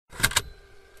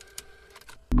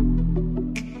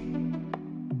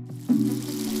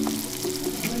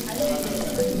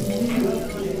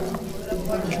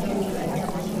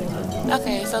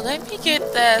Okay, so let me get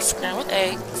the scrambled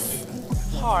eggs,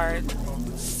 hard,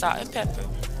 salt and pepper,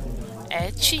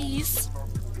 add cheese.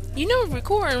 You know we're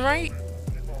recording, right?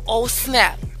 Oh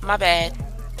snap, my bad.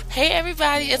 Hey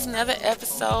everybody, it's another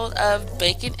episode of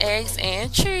Bacon, Eggs,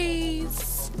 and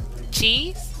Trees.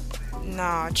 Cheese?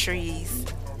 Nah, trees.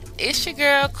 It's your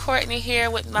girl Courtney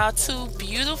here with my two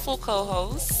beautiful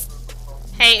co-hosts.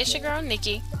 Hey, it's your girl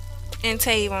Nikki. And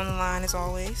Tave on the line as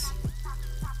always.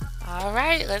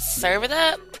 Alright, let's serve it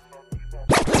up.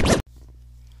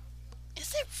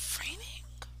 Is it raining?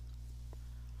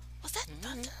 Was that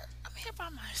thunder? I'm here by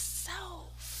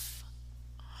myself.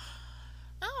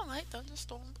 I don't like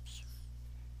thunderstorms.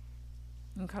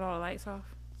 And cut all the lights off.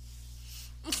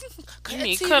 Cut You that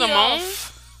mean TV cut them on?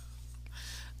 off.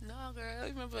 No, girl.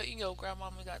 Remember,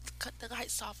 grandmama got to cut the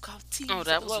lights off, cause TV. Oh,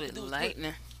 that was with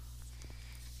lightning.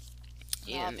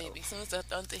 Yeah, no. baby. As soon as the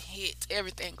thunder hits,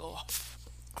 everything go off.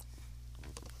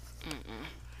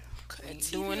 Cut that Ain't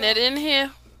TV doing off. that in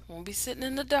here. Won't be sitting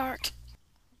in the dark.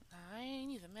 I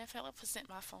ain't either. Man, I percent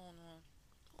my phone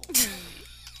on.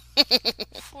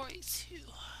 42.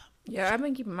 Yeah, I've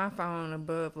been keeping my phone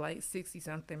above like 60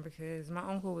 something because my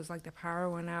uncle was like the power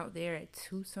went out there at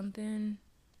 2 something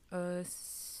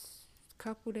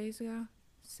couple days ago,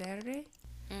 Saturday.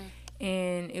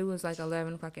 And it was like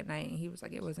 11 o'clock at night and he was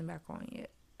like it wasn't back on yet.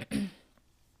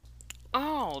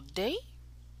 All day?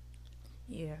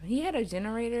 Yeah, he had a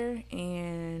generator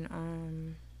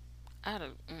and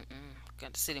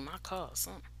got to sit in my car or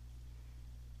something.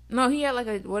 no, he had like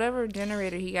a whatever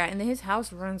generator he got, and then his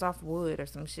house runs off wood or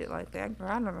some shit like that. Girl,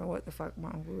 I don't know what the fuck my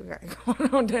uncle got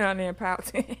going on down there in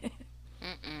Powhatan.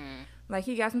 Like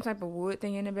he got some type of wood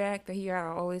thing in the back that he gotta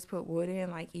always put wood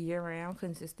in like year round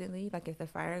consistently. Like if the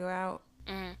fire go out,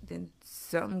 then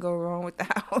something go wrong with the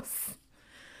house.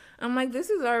 I'm like, this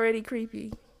is already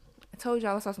creepy. I told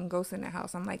y'all I saw some ghosts in the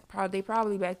house. I'm like, they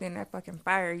probably back there in that fucking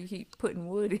fire. You keep putting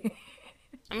wood in.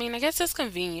 I mean, I guess it's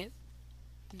convenient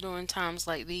during times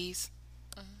like these.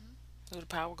 So the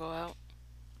power go out.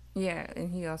 Yeah, and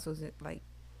he also was at like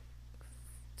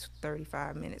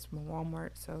 35 minutes from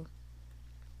Walmart, so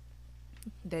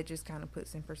that just kind of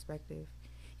puts in perspective.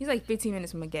 He's like 15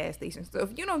 minutes from a gas station, so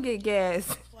if you don't get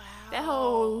gas, Wow. that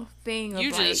whole thing of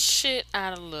You like, just shit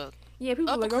out of luck. yeah,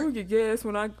 people are like, Upper I'm gonna get gas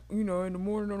when I, in the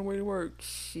morning on the way to work.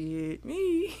 Shit,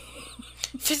 me.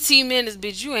 15 minutes,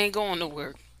 bitch, you ain't going to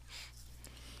work.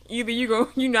 Either you're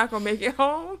not gonna make it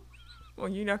home, or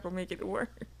you're not gonna make it to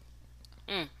work.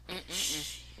 You might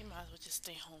as well just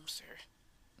stay home, sir.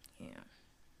 Yeah.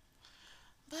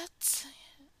 But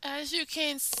as you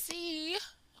can see,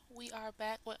 we are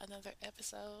back with another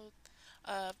episode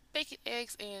of Bacon,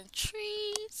 Eggs, and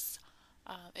Trees.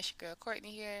 It's your girl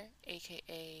Courtney here,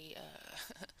 aka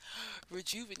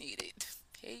Rejuvenated.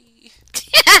 Hey.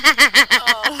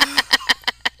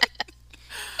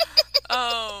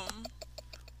 um,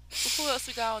 who else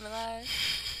we got on the line?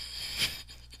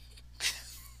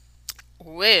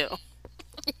 Well.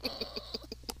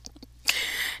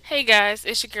 Hey guys,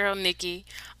 it's your girl Nikki.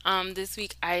 This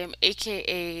week I am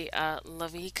aka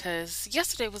Lovey because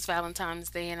yesterday was Valentine's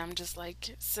Day and I'm just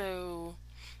like so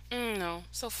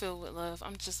filled with love.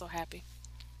 I'm just so happy.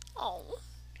 Oh,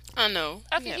 I know.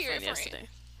 I we can had hear fun it, yesterday.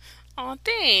 Oh,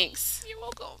 thanks. you're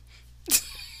welcome.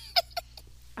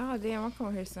 Oh damn, I'm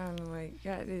coming here sounding like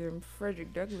goddamn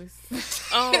Frederick Douglass.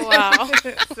 Oh wow.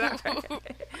 Sorry.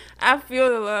 I feel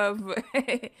the love, but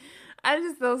I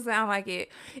just don't sound like it.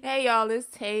 Hey y'all, it's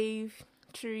Tave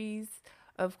Trees.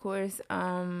 Of course,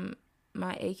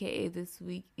 my AKA this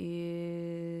week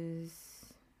is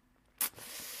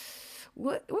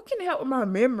what can help with my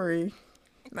memory?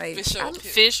 Like Fish oil.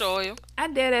 Fish oil. I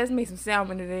dead ass made some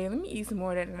salmon today. Let me eat some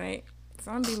more of that tonight.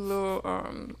 So I'm gonna be a little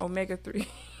omega-3.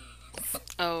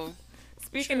 Oh.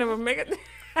 Speaking of omega-3.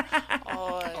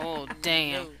 Oh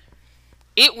damn. No.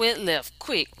 It went left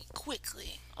quick.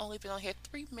 Quickly. Only been on here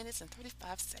 3 minutes and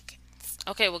 35 seconds.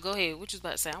 Okay, well go ahead. What you was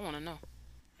about to say? I want to know.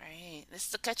 Right.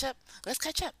 Let's catch up. Let's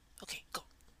catch up. Okay, go.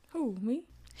 Who, me?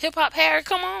 Hip Hop Harry,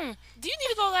 come on. Do you need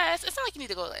to go last? It's not like you need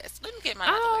to go last. Let me get mine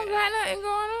I out don't the way. got nothing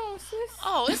going on, sis.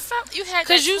 Oh, it's not. You had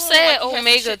Cause that you tone said like you had some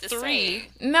omega shit to 3. say.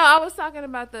 No, I was talking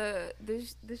about the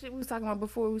shit we was talking about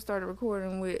before we started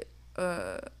recording with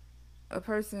a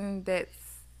person that's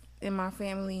in my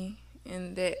family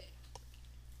and that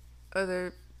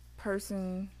other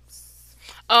person's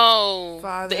Oh,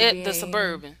 father the being-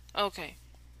 suburban. Okay.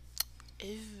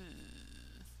 Ooh.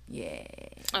 Yeah.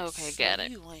 Okay, So got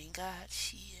it. You ain't got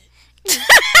shit.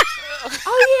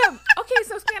 Oh yeah. Okay,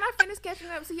 so can I finish catching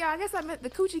up? So yeah, I guess I met the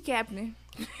coochie captain.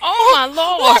 Oh my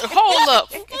lord! Hold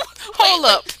up. Hold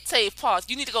up. Say pause.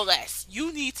 You need to go last.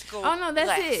 You need to go. Oh no, that's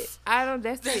last. it. I don't.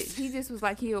 That's it. He just was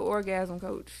like he an orgasm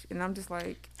coach, and I'm just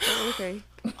like, oh, okay,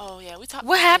 Oh yeah, we talked.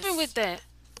 What about happened this. with that?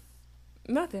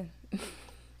 nothing.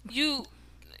 You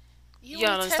You Y'all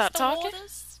wanna done test stop the talking?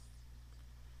 waters?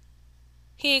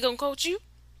 He ain't gonna coach you?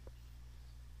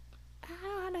 I don't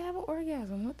know how to have an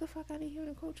orgasm. What the fuck I need him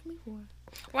to coach me for?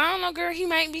 Well, I don't know, girl. He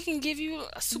can give you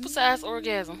a supersized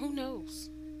orgasm. Who knows?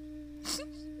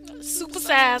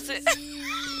 Supersize it.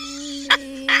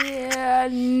 Yeah,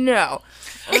 no.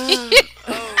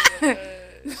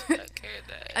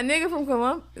 A nigga from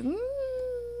Columbia.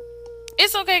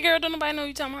 It's okay, girl. Don't nobody know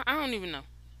you talking about. I don't even know.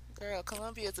 Girl,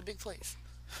 Columbia is a big place.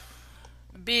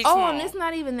 Big, Oh, small. and it's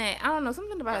not even that. I don't know.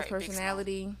 Something about his Right, big,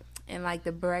 personality and like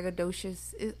the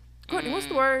braggadocious. Courtney, what's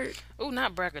the word? Oh,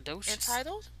 not braggadocious.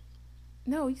 Entitled?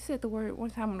 No, you said the word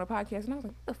one time on the podcast, and I was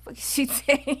like, what the fuck is she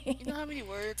saying? You know how many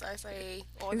words I say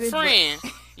on Is the it- Friend,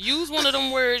 use one of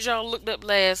them words y'all looked up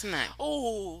last night.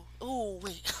 Oh,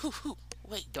 wait.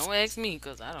 Wait. Don't ask me,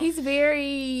 because I don't. He's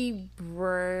very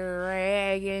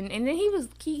bragging, and then he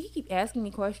keep asking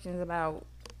me questions about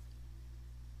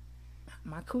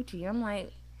my coochie. I'm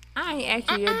like, I ain't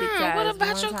asked you your dick size What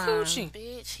about one your time. coochie?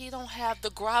 Bitch, he don't have the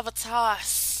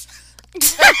gravitas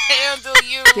to handle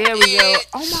you. There we go. bitch.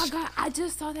 Oh my god, I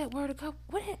just saw that word a couple.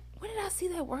 What did I see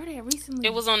that word at recently?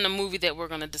 It was on the movie that we're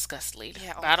going to discuss later.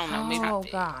 Yeah, But I don't know. Maybe. Oh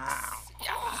god.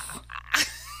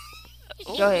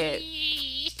 Go ahead.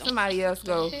 Somebody else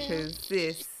go, cause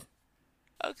sis.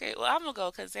 Okay, well, I'm going to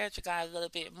go because Sandra got a little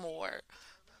bit more.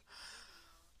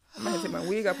 I'm gonna take my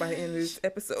wig up by the end of this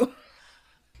episode.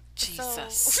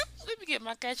 Jesus. So, let me get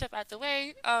my catch up out the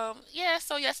way.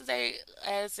 So yesterday,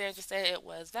 as Sandra said, it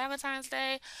was Valentine's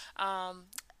Day.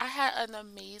 I had an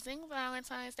amazing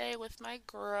Valentine's Day with my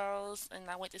girls, and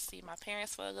I went to see my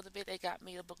parents for a little bit. They got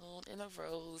me a balloon and a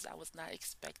rose. I was not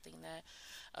expecting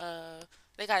that.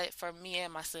 They got it for me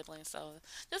and my siblings, so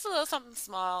just a little something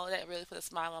small that really put a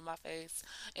smile on my face.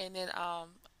 And then,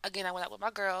 again, I went out with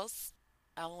my girls.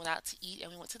 I went out to eat,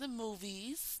 and we went to the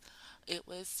movies. It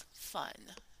was fun.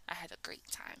 I had a great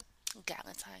time.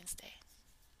 Valentine's Day.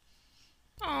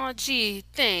 Oh, gee,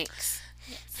 thanks.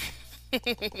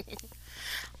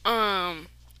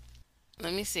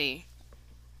 Let me see.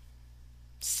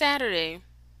 Saturday,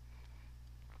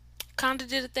 kinda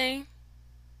did a thing.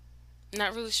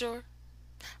 Not really sure.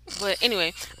 But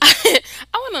anyway, I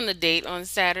went on a date on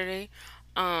Saturday.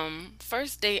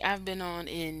 First date I've been on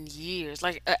in years,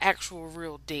 like an actual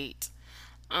real date.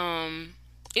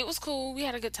 It was cool. We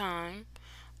had a good time.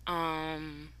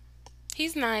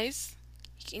 He's nice.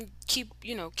 He can keep,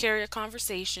 carry a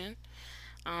conversation.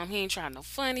 He ain't trying no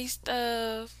funny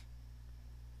stuff.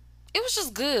 It was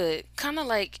just good. Kind of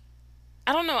like,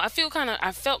 I don't know. I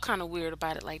felt kind of weird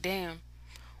about it. Like, damn,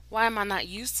 why am I not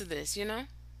used to this?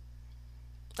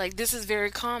 Like, this is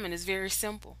very common. It's very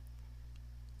simple.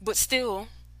 But still,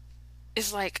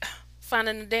 it's like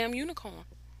finding a damn unicorn.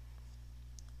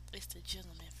 It's the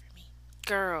gentleman for me.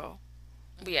 Girl.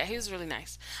 But yeah, he was really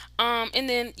nice. And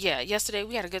then, yesterday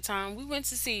we had a good time. We went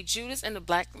to see Judas and the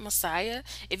Black Messiah.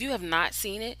 If you have not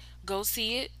seen it, go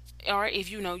see it. Or if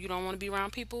you know you don't want to be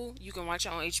around people, you can watch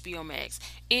it on HBO Max.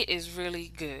 It is really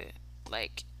good.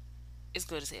 Like, it's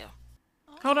good as hell.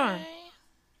 Hold on. Okay.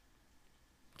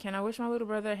 Can I wish my little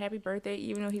brother a happy birthday,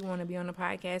 even though he wanted to be on the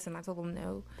podcast, and I told him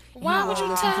no. And Why he would you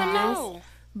won't tell listen him to this. no?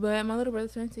 But my little brother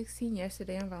turned 16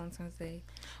 yesterday on Valentine's Day.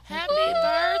 Happy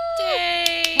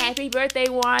birthday. Happy birthday,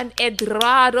 Juan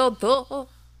Eduardo.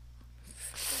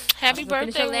 Happy Finish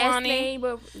birthday, your last Ronnie. name,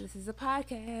 but this is a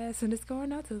podcast, and it's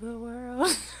going out to the world.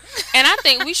 And I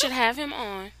think we should have him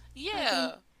on.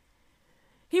 Yeah.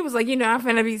 He was like, I'm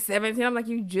finna be 17. I'm like,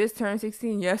 you just turned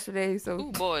 16 yesterday, so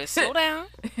Ooh, boy, slow down.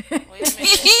 Wait a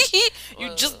minute.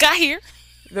 You just got here.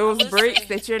 those breaks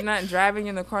that you're not driving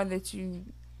in the car that you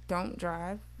don't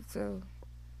drive. So,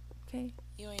 okay.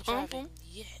 You ain't driving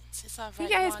yet. It's all He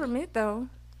right. got his Wanda. permit, though.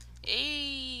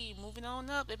 Hey, moving on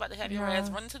up. They about to have your Nah. ass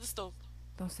running to the stove.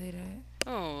 Don't say that.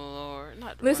 Oh, Lord.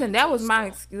 Not Listen, running that to was the my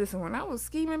store. listen. When I was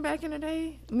scheming back in the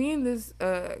day, me and this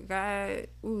guy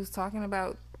who was talking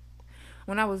about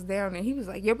when I was down there, he was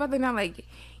like, "Your brother not like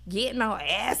getting on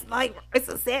ass like it's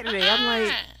a Saturday." I'm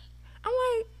like,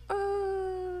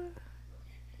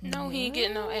 No, he ain't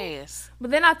getting no ass. but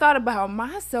then I thought about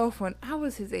myself when I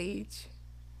was his age.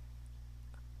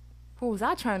 What was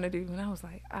I trying to do? And I was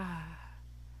like,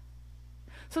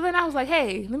 So then I was like,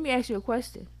 hey, let me ask you a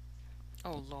question.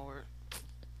 Oh, Lord.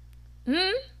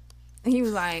 And he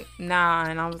was like, nah.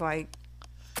 And I was like,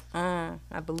 I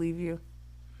believe you.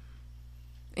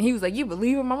 And he was like, you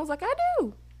believe him? I was like, I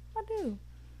do.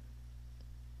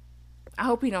 I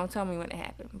hope he don't tell me when it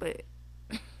happened, but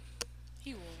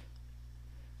He won't.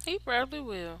 He probably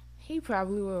will. he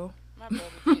probably will. My brother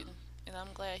didn't. And I'm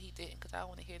glad he didn't because I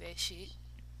want to hear that shit.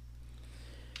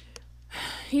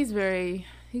 He's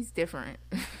different.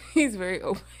 He's very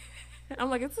open. I'm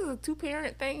like, this is a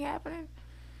 2-parent thing happening.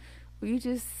 Well, you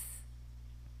just,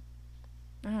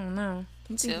 I don't know.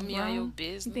 You think Tell we me all your grown?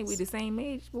 business. You think we the same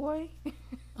age, boy?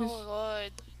 Oh,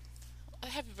 Lord.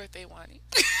 Happy birthday, Wani.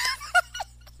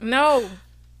 No,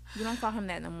 you don't call him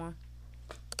that no more.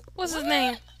 What's his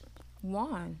name?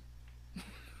 Juan.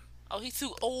 Oh, he's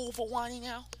too old for Wani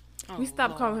now? Oh, We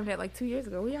stopped Lord. calling him that like 2 years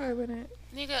ago. We already been at.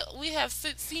 Nigga, we have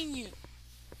seen you.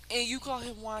 And you call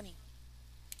him Wani.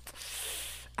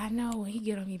 I know he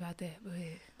get on me about that, but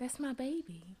that's my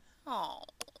baby. Oh.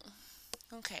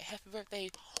 Okay, happy birthday,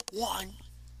 Wani.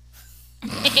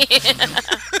 He's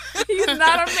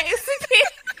not a Mexican.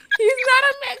 He's not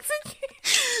a Mexican.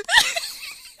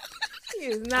 He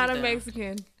is not I'm a down.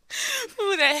 Mexican.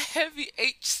 Ooh, that heavy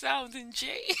H sound in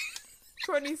J.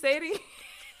 Courtney Sadie.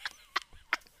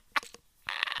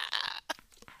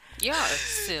 Y'all are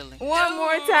silly. One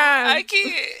more Ooh, time. I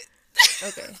can't.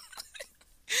 Okay.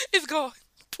 It's gone.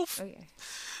 Poof. Okay.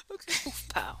 Okay.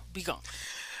 Pow. Be gone.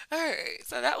 Alright,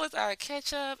 so that was our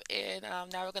catch up, and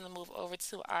now we're going to move over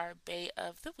to our Bay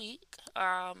of the Week.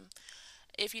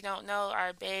 If you don't know,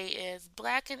 our Bay is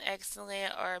Black and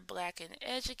Excellent or Black and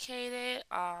Educated,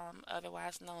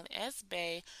 otherwise known as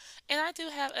Bay. And I do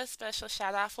have a special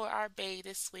shout out for our Bay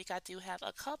this week. I do have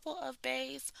a couple of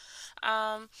Bays.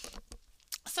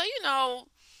 So,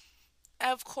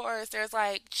 of course, there's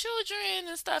like children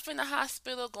and stuff in the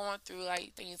hospital going through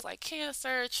like things like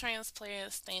cancer,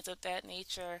 transplants, things of that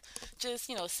nature. Just,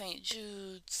 St.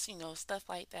 Jude's, stuff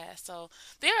like that. So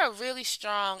they are really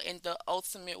strong and the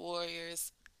ultimate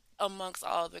warriors amongst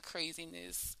all the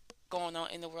craziness going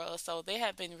on in the world. So they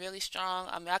have been really strong.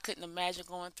 I mean, I couldn't imagine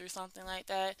going through something like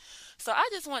that. So I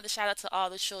just wanted to shout out to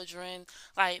all the children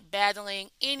like battling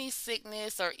any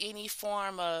sickness or any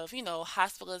form of,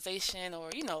 hospitalization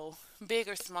or, big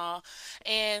or small.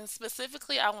 And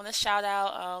specifically, I want to shout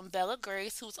out Bella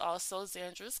Grace, who's also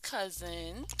Zandra's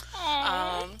cousin.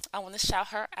 I want to shout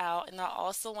her out. And I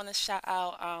also want to shout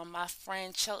out my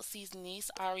friend Chelsea's niece,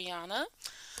 Ariana.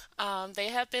 They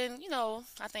have been,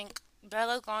 I think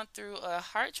Bella's gone through a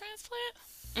heart transplant.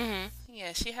 Mm-hmm.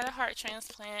 Yeah, she had a heart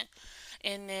transplant.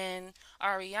 And then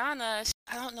Ariana,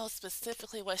 I don't know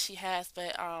specifically what she has,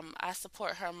 but I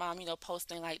support her mom,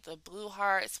 posting like the blue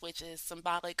hearts, which is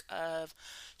symbolic of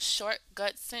short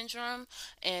gut syndrome,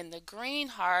 and the green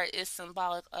heart is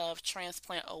symbolic of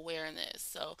transplant awareness.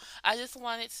 So I just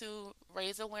wanted to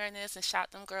raise awareness and shout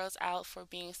them girls out for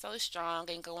being so strong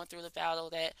and going through the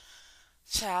battle that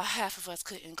child, half of us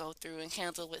couldn't go through and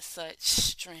handle with such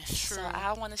strength. True. So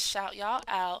I want to shout y'all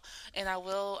out, and I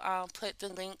will put the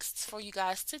links for you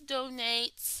guys to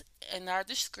donate in our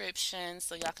description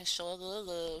so y'all can show a little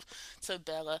love to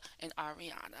Bella and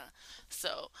Ariana.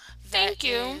 So Thank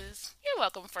you. You're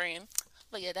welcome, friend.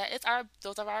 But yeah,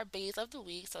 those are our bays of the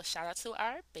week. So shout out to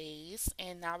our bays,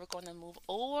 and now we're going to move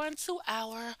on to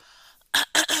our. Let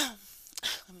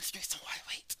me drink some water.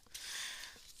 Wait.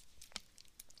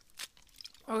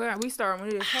 Oh God, we starting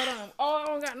with this. Hold on. Oh, I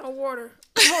don't got no water.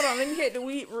 Hold on, let me hit the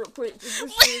weed real quick. This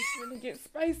is gonna get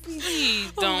spicy.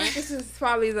 Please don't. This is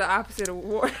probably the opposite of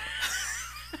water.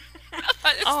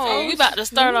 Oh, we about to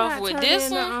start Let me off not with turn this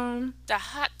into, one. The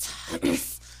hot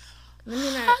topics. Let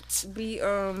me not be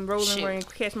rolling Shit. where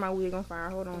and catch my wig on fire.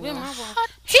 Hold on. Where y'all. my boy?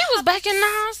 He was back in the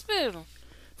hospital.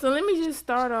 So let me just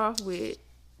start off with.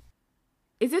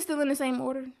 Is this still in the same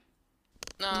order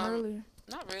from earlier?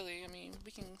 Not really. I mean,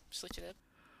 we can switch it up.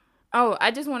 Oh,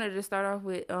 I just wanted to start off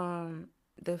with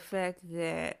the fact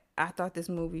that I thought this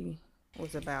movie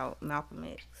was about Malcolm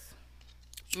X.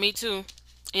 Me too.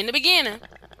 In the beginning,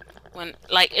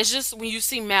 it's just when you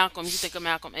see Malcolm, you think of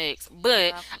Malcolm X.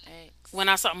 But Malcolm X. when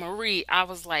I saw Marie, I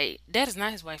was like, that is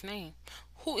not his wife's name.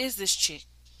 Who is this chick?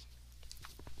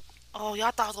 Oh,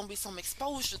 y'all thought it was gonna be some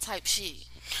exposure type shit.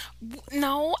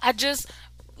 No, I just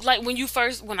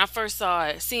when I first saw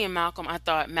it, seeing Malcolm, I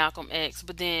thought Malcolm X,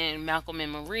 but then Malcolm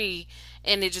and Marie,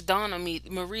 and it just dawned on me,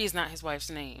 Marie is not his wife's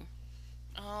name.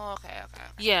 Oh, okay.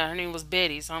 Yeah, her name was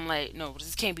Betty, so I'm like, no,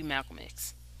 this can't be Malcolm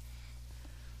X.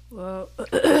 Well,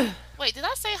 Wait, did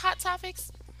I say hot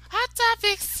topics? Hot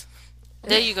topics.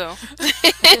 There you go.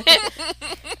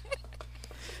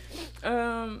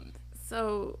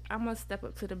 so I'm gonna step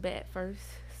up to the bat first,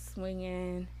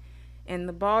 swinging, and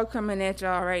the ball coming at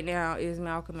y'all right now is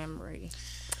Malcolm and Marie.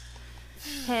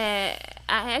 I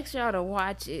asked y'all to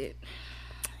watch it,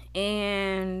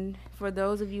 and for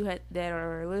those of you that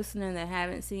are listening that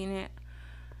haven't seen it,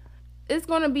 it's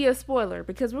gonna be a spoiler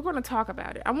because we're gonna talk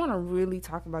about it. I want to really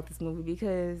talk about this movie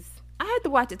because I had to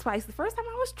watch it twice. The first time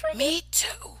I was triggered. Me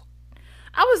too.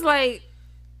 I was like,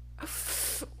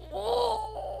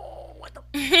 oh, what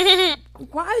the?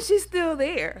 Why is she still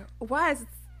there? Why is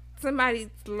somebody?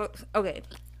 Okay,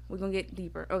 we're gonna get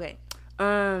deeper. Okay,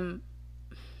 um,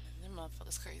 Them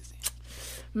motherfuckers crazy.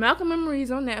 Malcolm and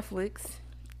Marie's on Netflix.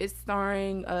 It's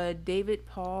starring David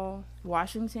Paul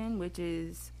Washington, which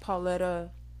is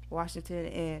Pauletta Washington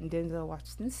and Denzel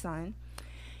Washington's son,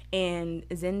 and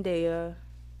Zendaya.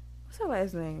 What's her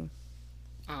last name?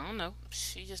 I don't know.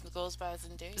 She just goes by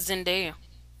Zendaya. Zendaya.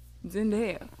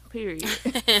 Zendaya. Period.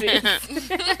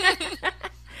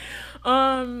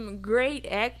 Great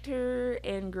actor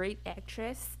and great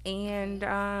actress.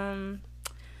 And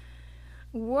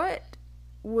what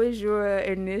was your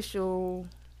initial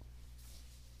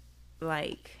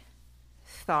like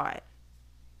thought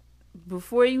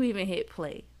before you even hit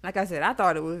play? Like I said, I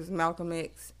thought it was Malcolm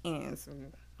X and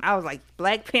I was like,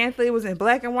 Black Panther. It was in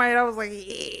black and white. I was like,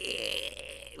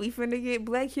 yeah, we finna get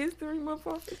Black History,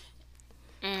 motherfucker.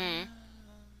 Mm.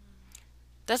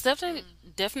 That's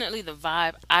definitely the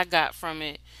vibe I got from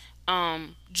it.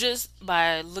 Just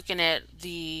by looking at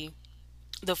the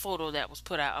photo that was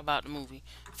put out about the movie.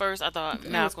 First, I thought It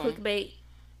was Malcolm. clickbait.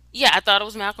 Yeah, I thought it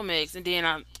was Malcolm X, and then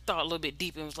I thought a little bit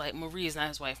deeper. It was like Marie is not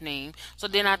his wife's name. So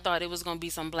then I thought it was gonna be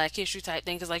some Black History type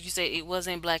thing, because like you said, it was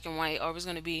in black and white, or it was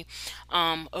gonna be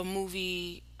a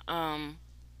movie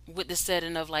with the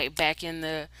setting of like back in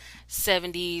the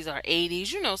 70s or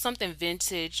 80s. Something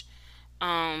vintage.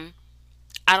 Um,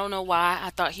 I don't know why I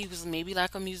thought he was maybe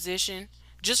like a musician.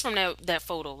 Just from that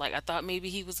photo, like I thought maybe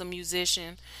he was a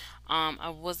musician. I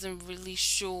wasn't really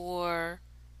sure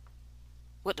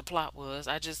what the plot was.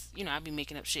 I just, I'd be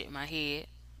making up shit in my head.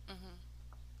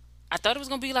 I thought it was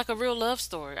gonna be like a real love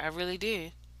story. I really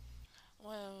did.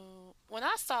 Well, when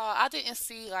I saw, I didn't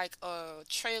see like a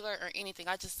trailer or anything.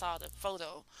 I just saw the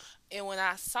photo, and when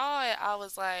I saw it, I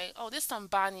was like, "Oh, this some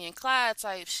Bonnie and Clyde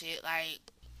type shit. Like,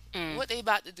 Mm, what they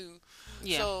about to do?"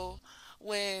 yeah, So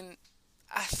when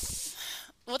I,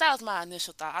 well, that was my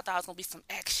initial thought. I thought it was gonna be some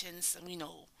action, some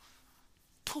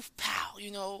poof pow.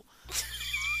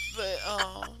 But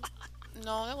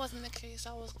no, that wasn't the case.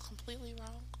 I was completely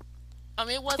wrong. I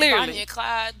mean, it was Bonnie clearly. and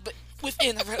Clyde, but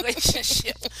within a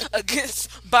relationship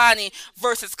against Bonnie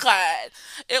versus Clyde.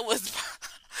 It was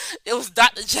it was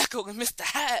Dr. Jekyll and Mr.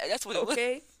 Hyde. That's what it was.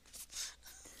 Okay.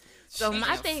 So She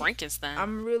my a thing, Frankenstein.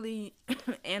 I'm really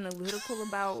analytical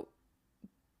about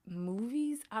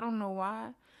movies. I don't know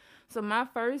why. So my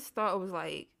first thought was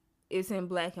like, it's in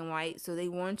black and white, so they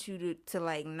want you to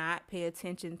like not pay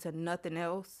attention to nothing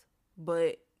else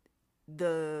but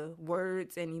the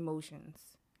words and emotions.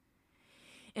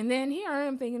 And then here I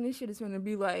am thinking this shit is gonna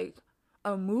be like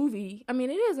a movie. I mean,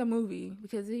 it is a movie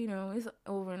because it's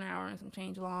over an hour and some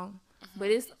change long, but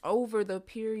it's over the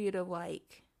period of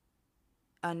like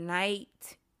a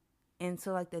night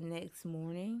until like the next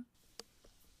morning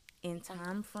in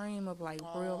time frame of like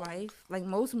real Oh, life. Like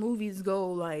most movies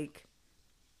go like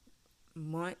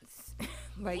months.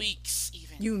 Like weeks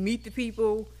even. you meet the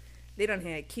people, they don't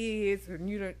have kids, and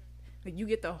you don't like you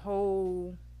get the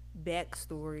whole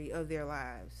backstory of their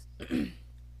lives.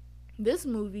 This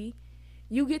movie,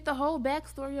 you get the whole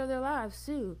backstory of their lives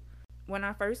too. When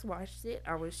I first watched it,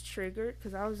 I was triggered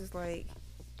because I was just like,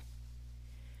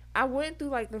 I went through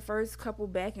like the first couple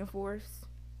back and forths,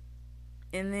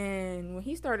 and then when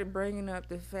he started bringing up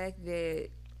the fact that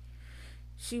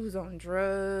she was on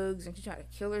drugs and she tried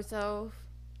to kill herself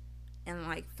and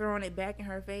like throwing it back in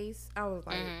her face, I was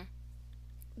like,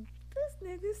 Mm-hmm. this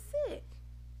nigga's sick.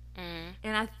 Mm-hmm.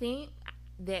 And I think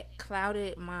that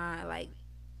clouded my like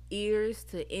ears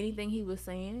to anything he was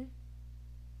saying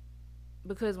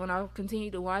because when I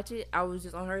continued to watch it, I was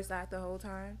just on her side the whole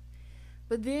time.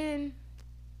 But then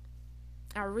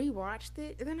I rewatched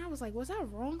it, and then I was like, was I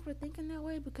wrong for thinking that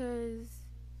way? Because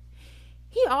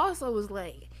he also was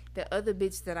like, the other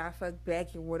bitch that I fucked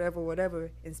back and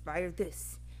whatever inspired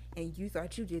this, and you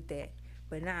thought you did that,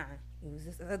 but nah, it was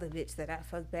this other bitch that I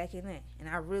fucked back in that, and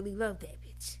I really love that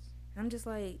bitch. I'm just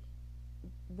like,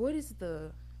 what is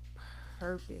the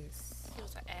purpose? He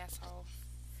was an asshole.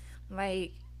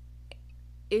 Like,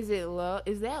 is it love?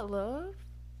 Is that love?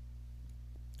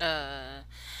 Uh,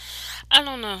 I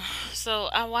don't know. So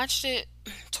I watched it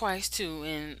twice too,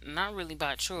 and not really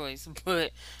by choice,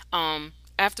 but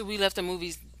after we left the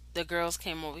movies, the girls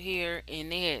came over here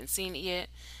and they hadn't seen it yet,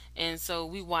 and so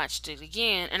we watched it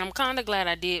again. And I'm kind of glad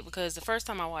I did because the first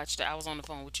time I watched it, I was on the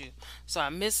phone with you, so I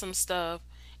missed some stuff.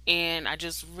 and I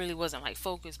just really wasn't like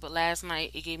focused. But last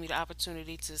night it gave me the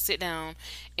opportunity to sit down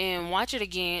and watch it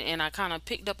again, and I kind of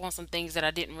picked up on some things that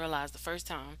I didn't realize the first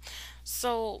time.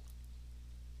 So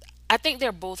I think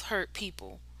they're both hurt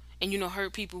people. And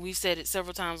hurt people, we've said it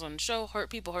several times on the show, hurt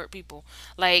people hurt people.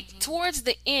 Like towards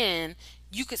the end,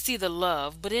 you could see the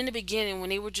love, but in the beginning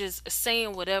when they were just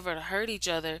saying whatever to hurt each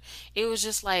other, it was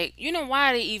just like,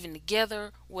 why are they even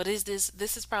together? What is this?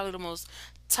 This is probably the most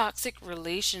toxic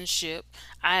relationship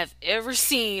I have ever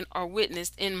seen or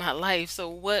witnessed in my life.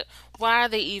 So why are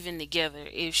they even together?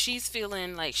 If she's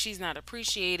feeling like she's not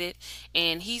appreciated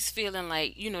and he's feeling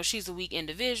like, she's a weak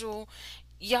individual,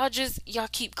 y'all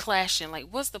keep clashing. Like,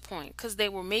 what's the point? Because they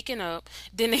were making up,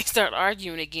 then they start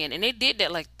arguing again, and they did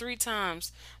that like 3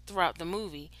 times throughout the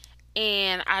movie,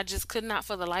 and I just could not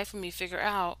for the life of me figure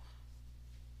out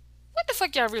what the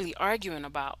fuck y'all really arguing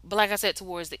about. But like I said,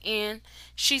 towards the end,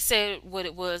 she said what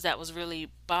it was that was really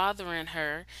bothering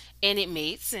her, and it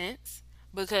made sense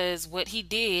because what he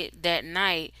did that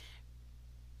night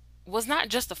was not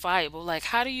justifiable. Like,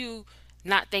 how do you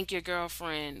not thank your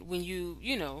girlfriend when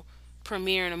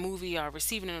premiering a movie or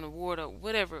receiving an award or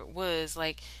whatever it was?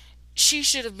 Like, she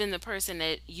should have been the person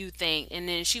that you thank. And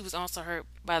then she was also hurt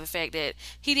by the fact that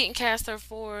he didn't cast her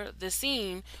for the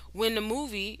scene when the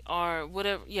movie or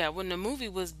whatever, yeah, when the movie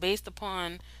was based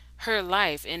upon her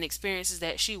life and experiences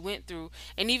that she went through.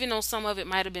 And even though some of it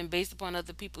might have been based upon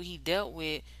other people he dealt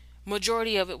with,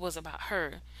 majority of it was about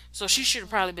her. So she should have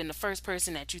probably been the first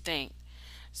person that you thanked.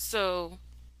 So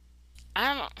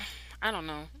I don't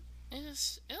know. It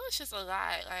was just a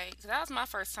lot. Like that was my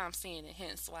first time seeing it,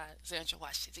 hence why Sandra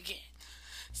watched it again.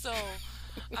 So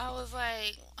I was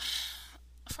like,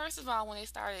 first of all, when they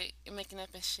started making up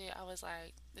and shit, I was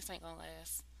like, this ain't gonna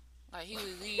last. Like he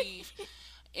would leave,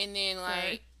 and then like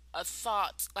Sorry. a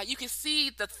thought, like you could see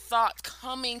the thought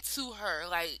coming to her,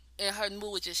 like and her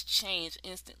mood would just change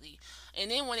instantly.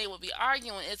 And then when they would be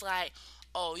arguing, it's like,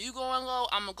 oh, you going low,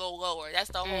 I'm gonna go lower. That's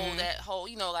the whole Mhm. that whole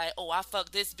like, oh, I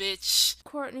fucked this bitch.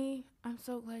 Courtney, I'm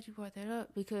so glad you brought that up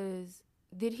because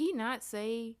did he not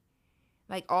say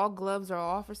like all gloves are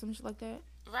off or some shit like that?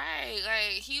 Right,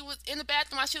 like he was in the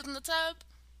bathroom while she was in the tub,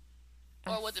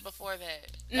 I or was it before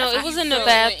that? No, That's it when he was in the really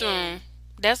went in. bathroom.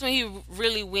 That's when he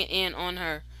really went in on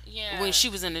her when Yeah, she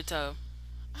was in the tub.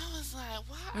 I was like,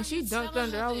 why When are you she dunked telling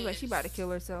under, her I was like, she about to this? kill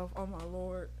herself. Oh my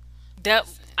lord. That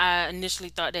Listen, I initially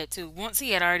thought that too. Once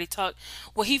he had already talked,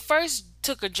 well, he first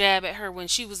took a jab at her when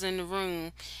she was in the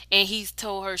room, and he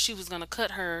told her she was gonna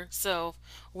cut herself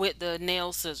with the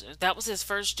nail scissors. That was his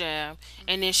first jab,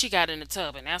 and then she got in the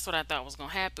tub, and that's what I thought was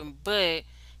gonna happen. But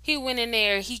he went in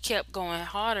there. He kept going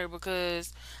harder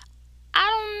because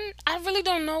I really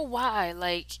don't know why.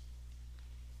 Like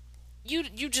you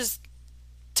just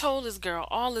told this girl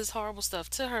all this horrible stuff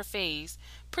to her face.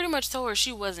 Pretty much told her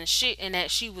she wasn't shit and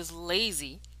that she was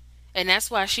lazy. And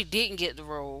that's why she didn't get the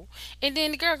role. And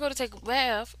then the girl go to take a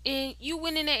bath, and you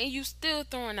went in there and you still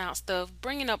throwing out stuff,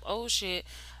 bringing up old shit,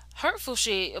 hurtful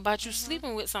shit about you hmm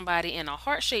sleeping with somebody in a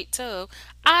heart shaped tub.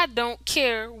 I don't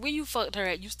care where you fucked her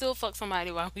at. You still fucked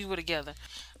somebody while we were together.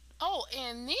 oh,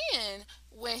 and then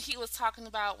when he was talking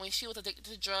about when she was addicted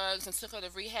to drugs and took her to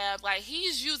rehab, like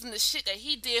he's using the shit that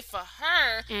he did for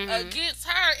her Hmm. against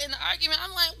her in the argument.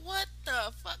 I'm like, what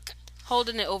the fuck?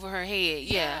 Holding it over her head.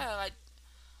 Yeah. Yeah, like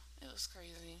it was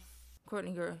crazy.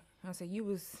 Courtney girl, I said you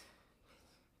was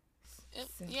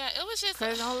Yeah, it was just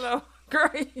cutting on low. Girl.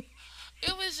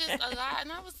 it was just a lot,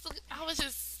 and I was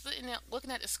just sitting there looking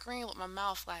at the screen with my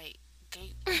mouth like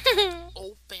gaped like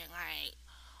open, like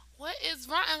what is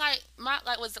wrong? And like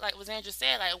was Andrew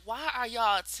said, like why are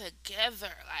y'all together?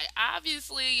 Like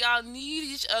obviously y'all need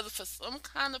each other for some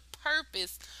kind of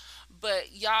purpose,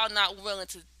 but y'all not willing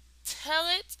to tell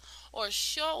it or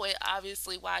show it.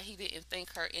 Obviously, why he didn't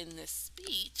thank her in this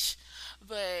speech,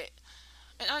 but.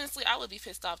 And honestly, I would be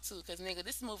pissed off too, cause nigga,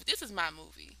 this is my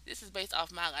movie. This is based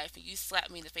off my life, and you slap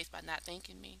me in the face by not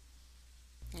thanking me.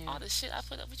 Yeah. All the shit I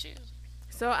put up with you.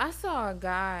 So I saw a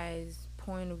guy's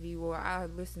point of view, or I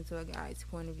listened to a guy's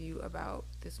point of view about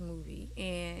this movie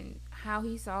and how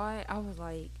he saw it. I was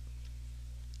like,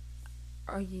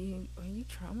 "Are you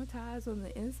traumatized on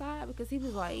the inside?" Because he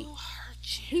was like, Who hurt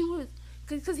you? he was,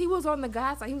 because he was on the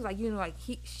guy's side. He was like, like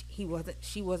he wasn't,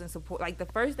 she wasn't support. Like the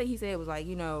first thing he said was like,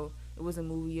 it was a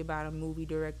movie about a movie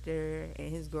director and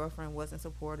his girlfriend wasn't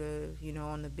supportive.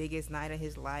 On the biggest night of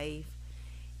his life,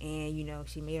 and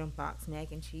she made him box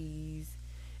mac and cheese,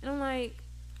 and I'm like,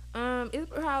 it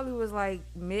probably was like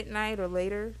midnight or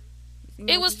later,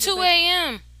 It was some shit 2 like.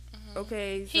 a.m.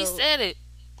 Okay, He so said it.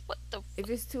 What the if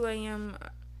it's 2 a.m.,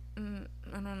 I don't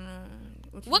know.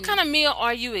 What kind of meal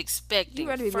are you You expecting?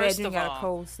 better be glad First you of got a all,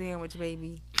 cold sandwich,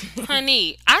 baby.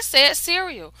 honey, I said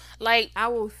cereal. Like, I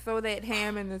will throw that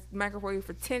ham in the microwave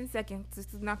for 10 seconds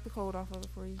just to knock the cold off of it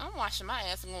for you. I'm washing my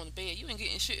ass and going to bed. You ain't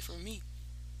getting shit from me.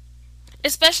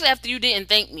 especially after you didn't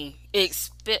thank me.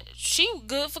 She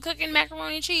good for cooking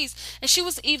macaroni and cheese, and she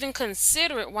was even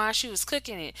considerate while she was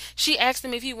cooking it. She asked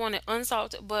him if he wanted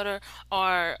unsalted butter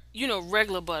or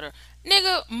regular butter.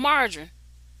 Nigga, margarine.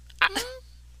 I,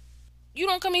 you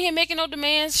don't come in here making no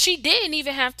demands. She didn't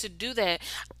even have to do that.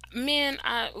 Man,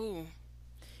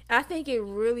 I think it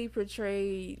really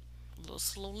portrayed a little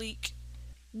slow leak.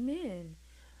 men.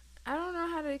 I don't know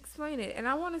how to explain it. And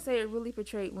I want to say it really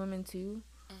portrayed women too.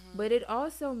 But it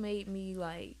also made me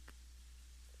like,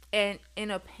 and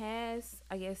in a past,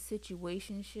 I guess,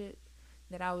 situationship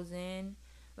that I was in,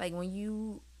 like when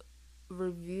you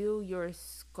reveal your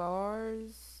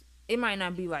scars, it might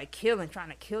not be like trying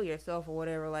to kill yourself or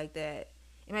whatever like that.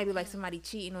 It might be like somebody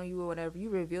cheating on you or whatever. You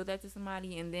reveal that to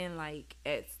somebody, and then like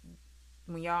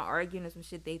when y'all arguing or some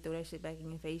shit, they throw that shit back in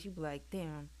your face. You be like,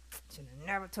 damn, should have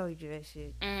never told you that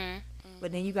shit.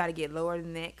 But then you got to get lower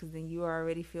than that because then you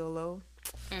already feel low.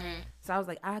 So I was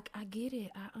like, I get it.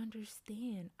 I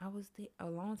understand. I was there a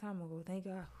long time ago. Thank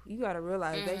God. You got to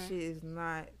realize that shit is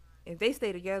not. If they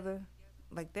stay together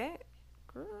like that,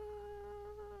 girl.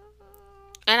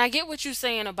 And I get what you're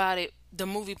saying about it, the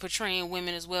movie portraying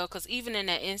women as well, because even in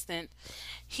that instant,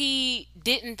 he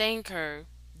didn't thank her,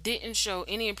 didn't show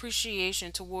any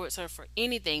appreciation towards her for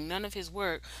anything, none of his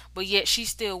work, but yet she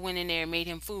still went in there and made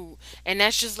him food. And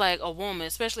that's just like a woman,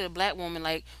 especially a black woman,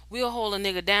 like, we'll hold a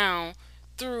nigga down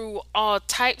through all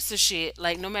types of shit,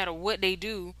 like, no matter what they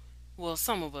do, well,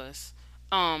 some of us,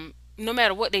 no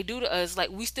matter what they do to us, like,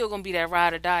 we still gonna be that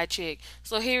ride or die chick.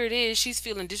 So here it is, she's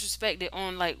feeling disrespected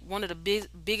on like one of the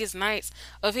biggest nights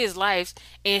of his life,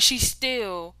 and she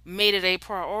still made it a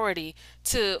priority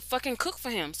to fucking cook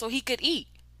for him so he could eat.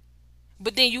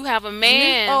 But then you have a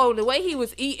man. The way he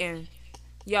was eating,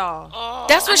 y'all.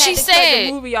 That's what I she had to cut said.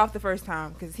 the movie off the first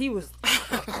time because he was.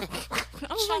 I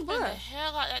was like, Chomping the bruh.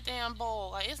 hell out that damn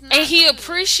bowl. Like, it's not And he good.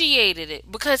 appreciated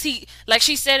it because he, like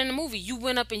she said in the movie, you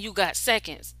went up and you got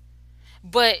seconds.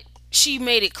 But she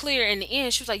made it clear in the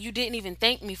end, she was like, you didn't even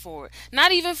thank me for it.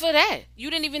 Not even for that.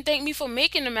 You didn't even thank me for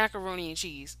making the macaroni and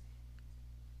cheese.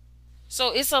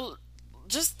 So it's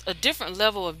just a different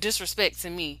level of disrespect to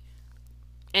me.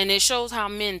 And it shows how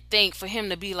men think for him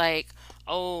to be like,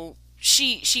 oh,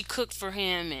 she cooked for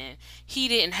him and he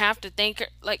didn't have to thank her.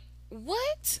 Like,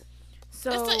 what?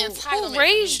 So It's the entitlement. Who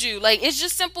raised you? Like, it's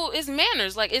just simple. It's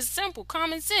manners. Like, it's simple.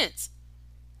 Common sense.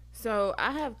 So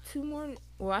I have two more.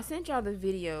 Well, I sent y'all the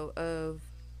video of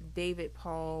David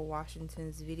Paul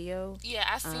Washington's video. Yeah,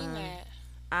 I seen that.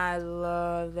 I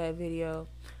love that video.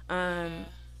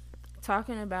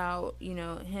 Talking about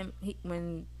him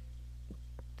when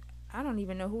I don't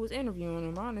even know who was interviewing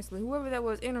him. Honestly, whoever that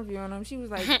was interviewing him, she was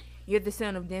like, "You're the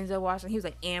son of Denzel Washington." He was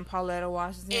like, "And Pauletta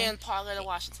Washington." And Pauletta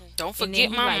Washington. Don't And forget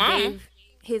then he, my like, mom. gave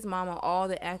his mama all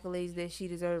the accolades that she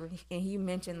deserved, and he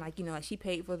mentioned like she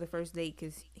paid for the first date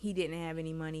because he didn't have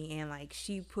any money, and like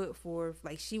she put forth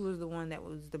like she was the one that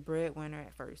was the breadwinner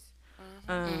at first.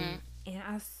 And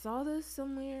I saw this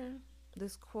somewhere,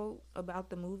 this quote about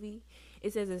the movie.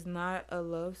 It says it's not a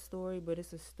love story, but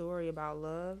it's a story about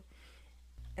love.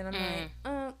 And I'm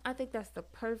like, I think that's the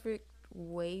perfect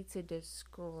way to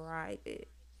describe it.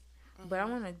 But I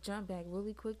want to jump back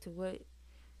really quick to what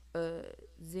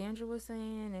Xandra was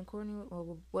saying and Courtney,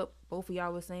 or what both of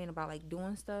y'all was saying about like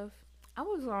doing stuff. I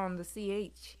was on the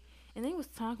CH and they was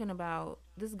talking about,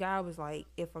 this guy was like,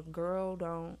 if a girl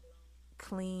don't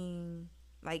clean,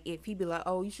 like if he be like,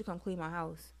 oh, you should come clean my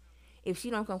house. If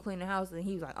she don't come clean the house, then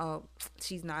he was like, oh,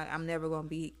 she's not, I'm never gonna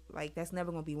be like, that's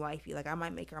never gonna be wifey. Like I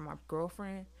might make her my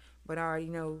girlfriend, but I already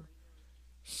know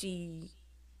she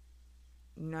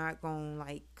not gonna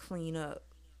like clean up.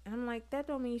 And I'm like, that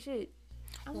don't mean shit.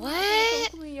 I'm like,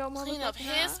 What? Clean your Clean up motherfucking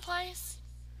his house. place?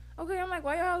 Okay, I'm like,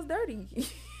 why your house dirty?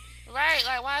 Right,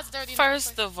 like, why is it dirty?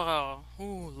 First of all,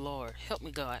 oh Lord, help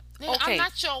me God. Nigga, Okay, I'm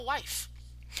not your wife.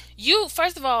 you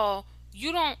first of all,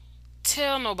 you don't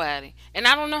tell nobody, and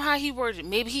I don't know how he worded it.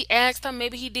 Maybe he asked her,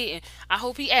 maybe he didn't. I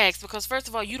hope he asked because first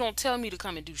of all, you don't tell me to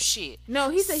come and do shit. No,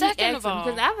 he said Second he asked of him all-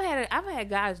 because I've had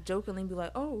guys jokingly be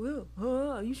like, oh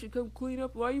well, you should come clean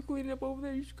up. Why are you cleaning up over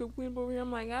there? You should come clean up over here.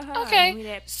 I'm like, give me Okay,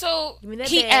 that. so Give me that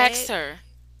he bag. asked her.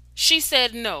 She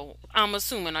said no, I'm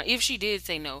assuming, or if she did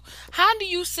say no. How do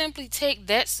you simply take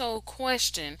that sole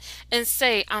question and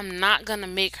say, I'm not going to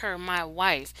make her my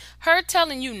wife? Her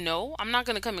telling you no, I'm not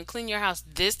going to come and clean your house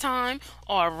this time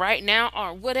or right now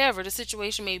or whatever the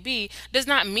situation may be, does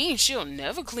not mean she'll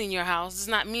never clean your house. Does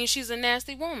not mean she's a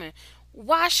nasty woman.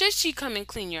 Why should she come and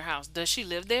clean your house? Does she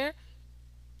live there?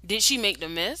 Did she make the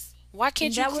mess? Why can't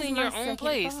And you that was clean my your own second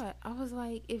place? thought. I was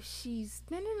like, if she's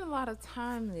spending a lot of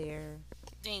time there,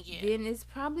 Then yeah. then it's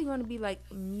probably going to be like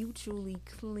mutually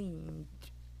cleaned.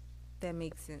 That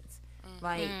makes sense.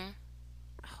 Like, Mhm.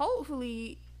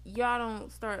 hopefully, y'all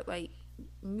don't start like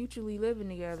mutually living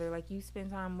together. Like, you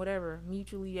spend time, whatever,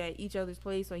 mutually at each other's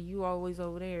place, or you always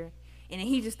over there. And then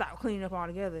he just stopped cleaning up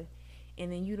altogether.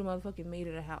 And then you, the motherfucking maid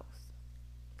of the house.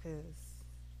 Because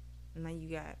now you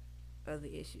got other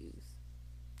issues.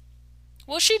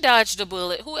 Well, she dodged a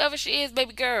bullet. Whoever she is,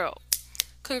 baby girl,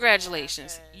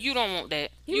 congratulations. You don't want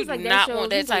that. He You was do like, that not shows,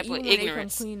 want he that was like, type of even when they come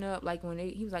ignorance. clean up, like when they,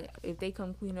 he was like, if they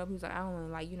come clean up, he was like, I don't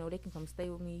want, like, they can come stay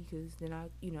with me because then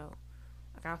like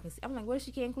I can see. I'm like, what if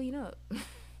she can't clean up?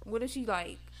 What if she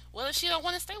like, Well, if she don't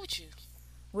want to stay with you,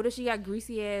 what if she got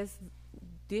greasy ass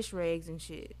dish rags and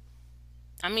shit?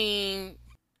 I mean,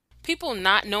 people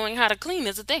not knowing how to clean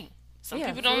is a thing. Some Yeah,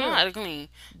 people for don't know real. how to clean.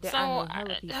 That So, I know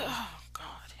hella people. oh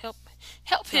God,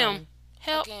 help him, Sorry.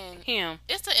 help again, him.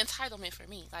 it's the entitlement for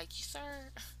me. Like, sir,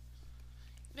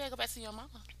 you better go back to your mama.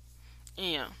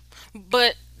 Yeah,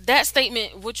 but that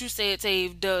statement, what you said,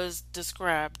 Tave, does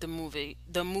describe the movie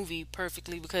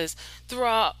perfectly because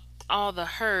throughout all the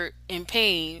hurt and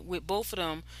pain with both of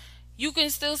them, you can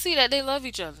still see that they love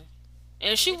each other.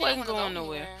 And she They didn't wasn't want to go going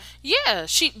nowhere. anywhere.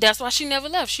 Yeah, that's why she never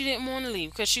left. She didn't want to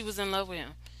leave because she was in love with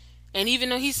him. And even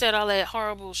though he said all that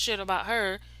horrible shit about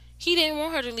her, he didn't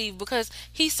want her to leave because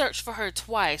he searched for her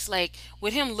twice. Like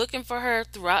with him looking for her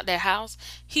throughout that house,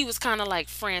 he was kind of like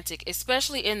frantic,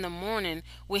 especially in the morning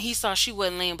when he saw she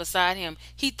wasn't laying beside him.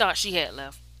 He thought she had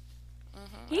left.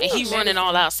 He And he need running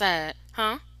all medicine. outside.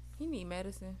 Huh? He need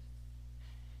medicine.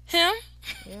 Him?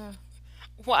 Yeah.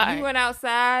 Why? He went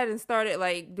outside and started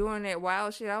like doing that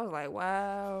wild shit. I was like,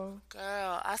 wow.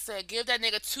 Girl, I said, give that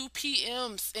nigga 2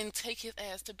 p.m.s and take his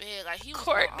ass to bed. Like, he was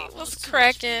going Courtney off. It was too much for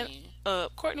cracking me.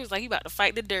 up. Courtney was like, he about to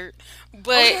fight the dirt.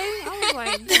 But Okay. I was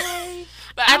like, boy.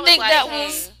 But I was think like, that hey,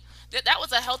 was that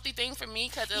was a healthy thing for me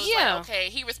because it was Yeah. like, okay,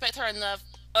 he respect her enough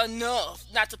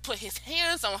not to put his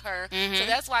hands on her. So Mhm.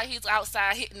 that's why he's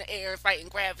outside hitting the air, fighting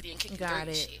gravity and kicking dirt Got and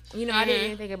it. shit. I didn't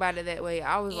even think about it that way.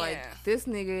 I was like, Yeah. this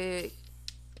nigga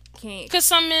can't. because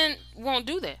some men won't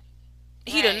do that.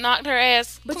 He'd have Right. knocked her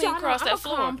ass But clean y'all know, across I'm that a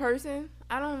floor. calm person.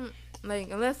 I don't like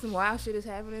unless some wild shit is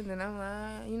happening. Then I'm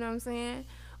like, you know what I'm saying.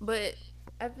 But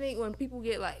I think when people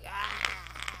get like,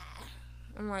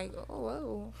 I'm like,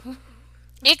 oh, whoa.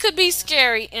 It could be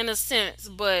scary in a sense,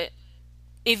 but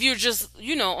if you're just,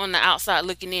 on the outside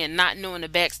looking in, not knowing the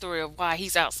backstory of why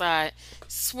he's outside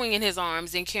swinging his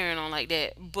arms and carrying on like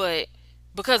that, but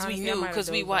because we Honestly, I knew, might have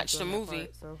because we dozed off watched the during that movie.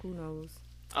 part, so who knows?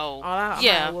 Oh, I might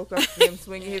yeah. have woke up to him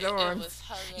swinging his It arms. was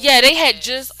hilarious. Yeah, they had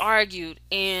just argued,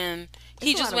 and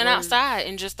he It's a just lot of went words. outside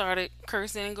and just started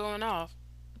cursing and going off.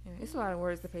 Yeah, it's a lot of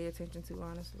words to pay attention to,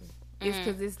 honestly. It's Mhm.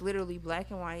 because it's literally black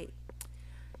and white,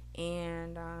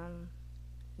 and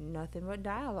nothing but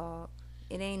dialogue.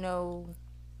 It ain't no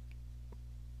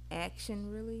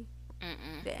action really.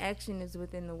 Mm-mm. The action is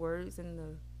within the words and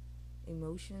the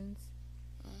emotions.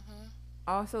 Mhm.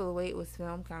 Also, the way it was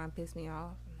filmed kind of pissed me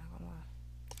off. I'm not gonna lie.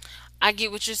 I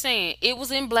get what you're saying. It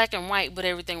was in black and white, but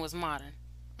everything was modern.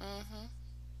 Mhm.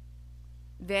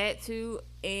 That too,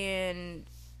 and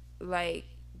like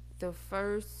the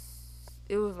first,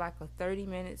 it was like a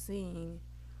 30-minute scene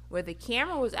where the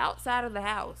camera was outside of the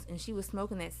house and she was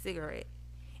smoking that cigarette.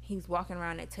 He was walking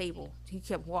around that table. He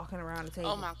kept walking around the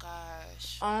table. Oh my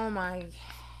gosh. Oh my.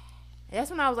 That's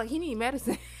when I was like, he need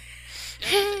medicine.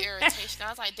 It was irritation. I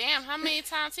was like, damn, how many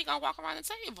times he gonna walk around the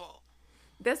table?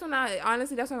 That's when I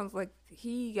was like,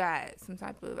 he got some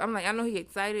type of. I'm like, I know he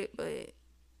excited, but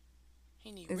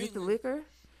He need is it the Ritalin. liquor?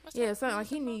 What's Yeah, that- something like what's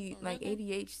he that need called? like Ritalin?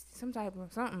 ADH, some type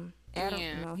of something.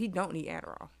 Yeah. No, he don't need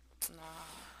Adderall. Nah,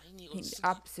 he need He to the sleep.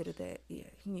 opposite of that. Yeah,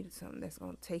 he needed something that's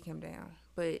gonna take him down.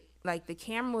 But like the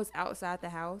camera was outside the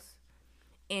house,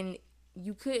 and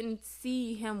you couldn't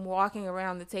see him walking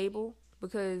around the table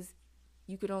because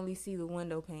you could only see the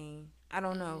window pane. I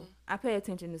don't know. I pay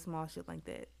attention to small shit like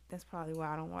that. That's probably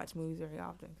why I don't watch movies very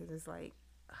often because it's like,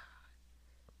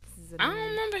 this is I don't annoying.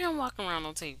 remember him walking around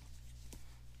on table.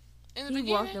 In the He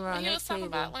beginning, walked around when he that was talking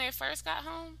table. about when they first got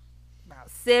home. About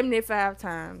 75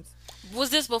 times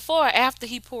Was this before or after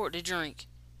he poured the drink?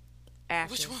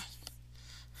 after. Which one?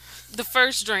 The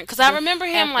first drink, because I remember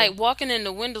him after. like walking in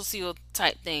the windowsill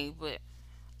type thing, but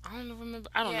I don't remember.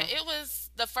 I don't Yeah, know. it was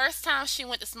the first time she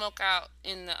went to smoke out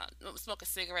in the smoke a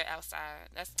cigarette outside.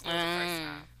 That was the first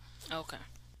time. Okay.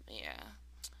 Yeah,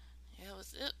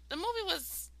 the movie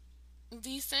was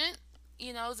decent.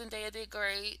 You know, Zendaya did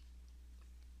great.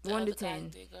 The 1 to other guy 10.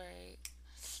 did great.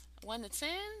 1 to 10.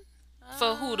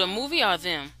 For who? The movie or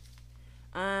them?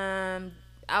 Um,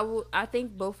 I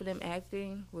think both of them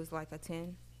acting was like a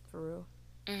 10 for real.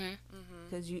 Mhm.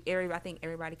 Because I think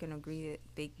everybody can agree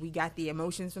that we got the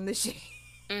emotions from the shit.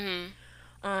 Mhm.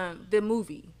 The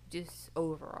movie just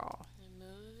overall. The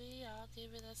movie, I'll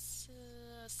give it a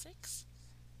 6.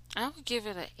 I would give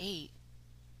it an 8.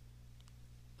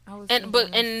 I was And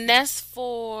but thinking- and that's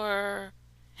for.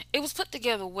 It was put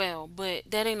together well, but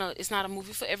that ain't a. It's not a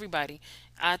movie for everybody.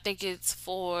 I think it's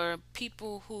for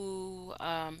people who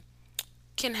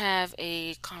can have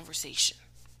a conversation.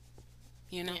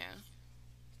 You know, Yeah.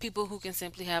 people who can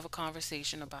simply have a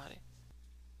conversation about it.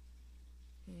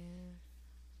 yeah,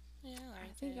 Yeah, I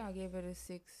like think that. I'll give it a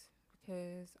 6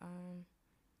 because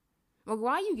well,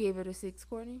 why you gave it a 6,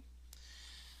 Courtney?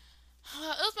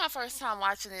 It was my first time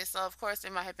watching it, so of course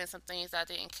there might have been some things I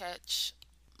didn't catch.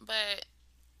 But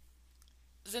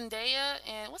Zendaya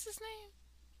and what's his name?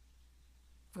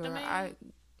 Girl, man.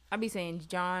 I be saying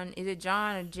John. Is it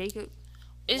John or Jacob?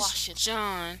 It's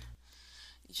Washington.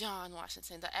 John.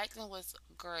 Washington. The acting was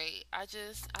great. I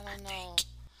don't know.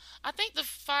 I think the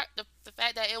fact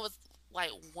that it was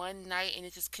like one night and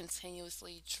it just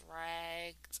continuously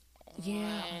dragged on.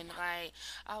 Yeah. Like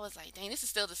I was like, dang, this is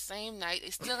still the same night.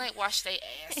 They still ain't washed their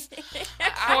ass.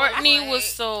 Courtney was like,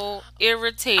 so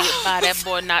irritated by that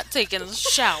boy not taking a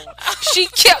shower. She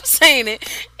kept saying it,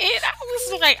 and I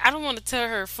was like, I don't want to tell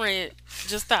her friend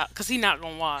just stop because he not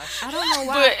gonna wash. I don't know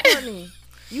why, But- Courtney.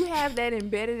 You have that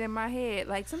embedded in my head.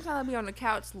 Like sometimes I'll be on the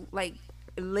couch like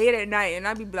late at night and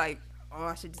I'll be like, oh,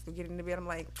 I should just go get in the bed. I'm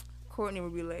like, Courtney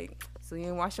would be like, so you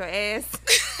didn't wash your ass? So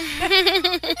then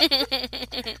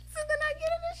I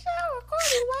get in the shower,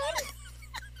 Courtney, what?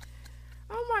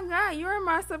 Oh my God, you're in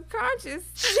my subconscious.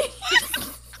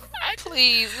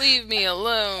 Please leave me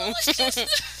alone. it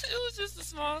was just the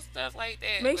small stuff like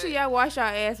that. Make sure but, y'all wash your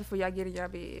ass before y'all get in your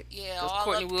bed. yeah, Because all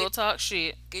Courtney up, will talk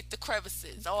shit. get the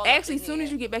crevices. All Actually, up as in soon as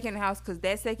there, you get back in the house, because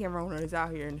that second Rona is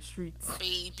out here in the streets.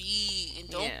 baby, and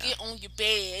don't Yeah. get on your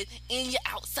bed in your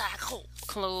outside clothes.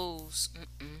 Clothes.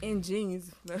 Mm-mm. In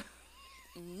jeans.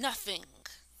 Nothing.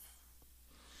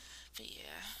 But yeah.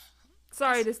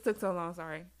 Sorry this took so long,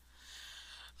 sorry.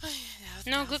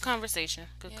 No, good conversation.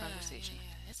 Good Yeah, conversation.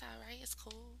 Yeah, it's all right. It's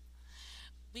cool.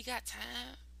 We got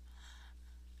time.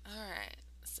 All right.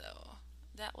 So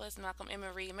that was Malcolm and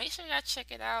Marie. Make sure y'all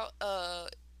check it out.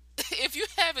 If you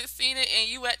haven't seen it and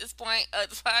you at this point of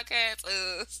the podcast,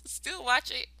 still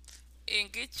watch it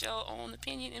and get your own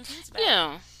opinion and views back.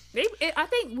 Yeah. I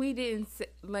think we didn't say,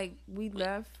 like we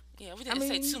left. Yeah, we didn't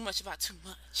mean- say too much about too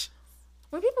much.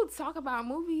 When people talk about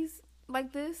movies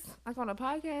like this, like on a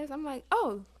podcast, I'm like,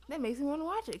 oh, that makes me want to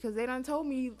watch it because they done told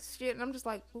me shit, and I'm just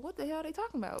like, well, what the hell are they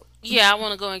talking about? Yeah, I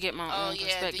want to go and get my Oh own yeah,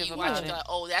 then perspective you about watch it. it.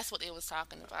 Oh, that's what they was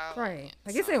talking about. Right.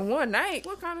 Like So- it's in one night.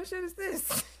 What kind of shit is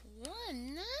this?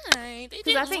 One night. They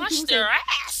 'Cause I didn't think wash people their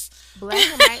say- ass. Black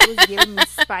and White was giving me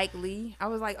Spike Lee. I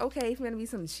was like, okay, it's gonna be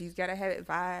some She's Gotta Have It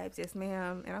vibes, yes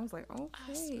ma'am. And I was like, I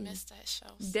okay, missed that show.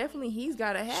 definitely he's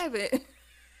gotta have it.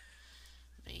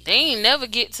 They ain't never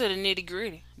get to the nitty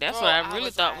gritty. That's Bro, what I I really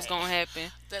was thought was like- gonna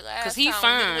happen. The last 'Cause he time we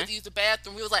fine. went to use the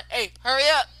bathroom, we was like, "Hey, hurry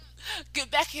up, get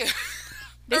back here."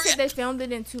 They Hurry said up. they filmed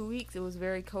it in 2 weeks. It was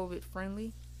very COVID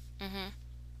friendly. Hmm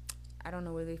I don't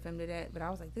know where they filmed it at, but I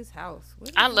was like, this house.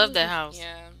 where the I hell love is that this? house.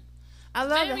 Yeah, I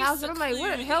love the Very house, but I'm like,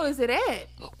 where the hell is it at?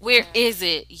 Where is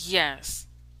it? Yes.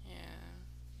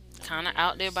 yeah. Kind of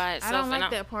out there by I itself. don't and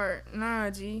like that part. Nah,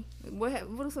 G. What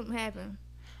if something happened?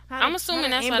 I'm assuming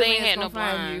that's why they ain't had no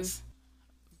blinds.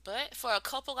 But for a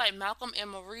couple like Malcolm and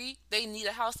Marie, they need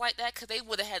a house like that because they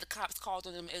would have had the cops called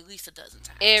on them at least a dozen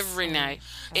times. Every night.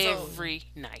 So- Every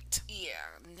night. Yeah,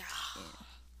 no.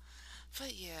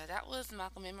 But yeah, that was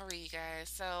Malcolm and Marie, guys.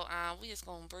 So we just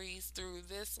gonna breeze through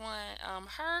this one.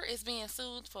 Her is being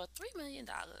sued for $3 million.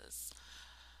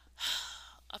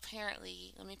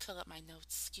 Apparently, let me pull up my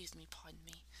notes. Excuse me, pardon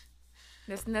me.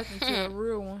 That's nothing to a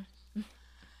real one.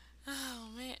 Oh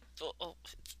man.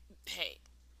 Hey.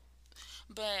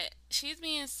 But she's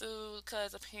being sued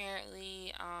because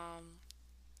apparently,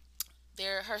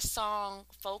 her song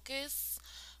 "Focus"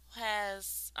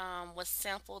 was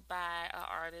sampled by an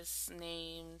artist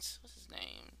named, what's his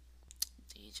name,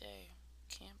 DJ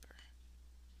Camper.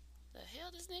 The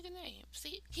hell this nigga name?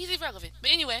 See, he's irrelevant.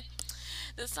 But anyway,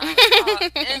 The song is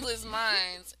called Endless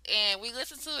Minds, and we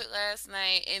listened to it last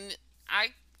night, and I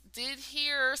did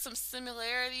hear some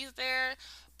similarities there,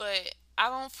 but I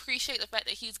don't appreciate the fact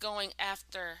that he's going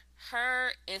after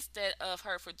her instead of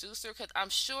her producer, because I'm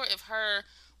sure if her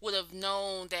would have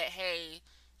known that, hey,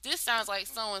 this sounds like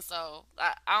so and so.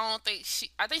 I don't think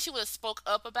she. I think she would have spoke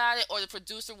up about it, or the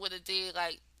producer would have did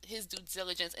like his due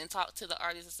diligence and talked to the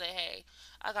artist and say, "Hey,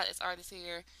 I got this artist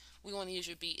here. We want to use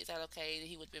your beat. Is that okay?"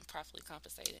 He would have been properly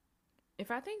compensated. If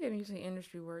I think the music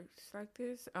industry works like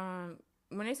this, when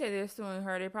they say they're suing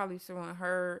her, they're probably suing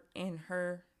her and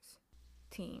her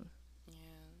team. Yeah,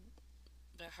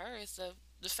 but her is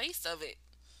the face of it.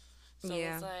 So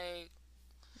Yeah, it's like,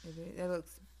 it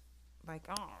looks like,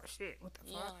 oh shit, what the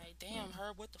yeah, fuck? like damn,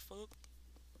 her. What the fuck?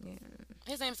 Yeah,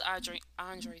 His name's Andre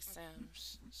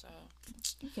Sims. So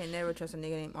you can never trust a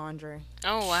nigga named Andre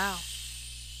Oh wow.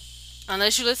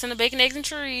 Unless you listen to Bacon, Eggs, and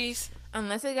Trees.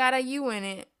 unless it got a U in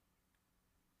it.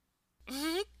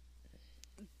 mhm.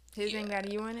 His name Yeah. got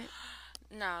a U in it.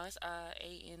 No, it's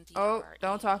Andre. Oh,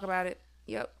 don't talk about it.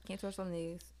 Yep, can't trust them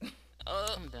niggas.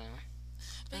 I'm done.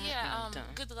 But I yeah, am done.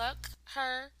 good luck,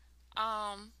 her.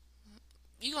 Um,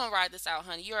 you gonna ride this out,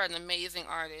 honey. You're an amazing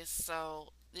artist.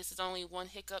 So this is only one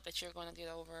hiccup that you're gonna get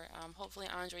over. Hopefully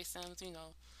Andre Sims,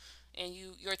 and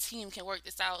your team can work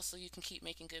this out so you can keep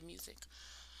making good music.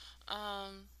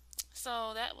 Um,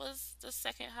 so that was the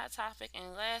second hot topic,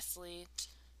 and lastly,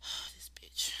 this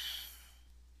bitch.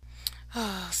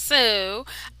 So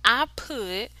I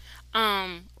put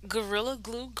Gorilla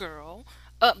Glue Girl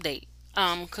update.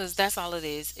 Cause that's all it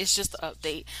is. It's just an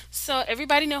update. So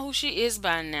everybody know who she is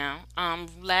by now.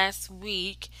 Last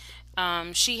week,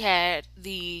 she had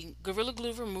the Gorilla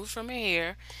Glue removed from her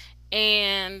hair,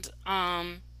 and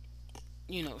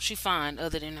she fine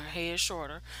other than her hair is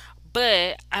shorter.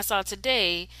 But I saw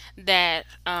today that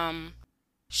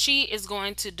she is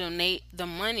going to donate the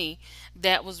money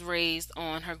that was raised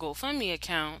on her GoFundMe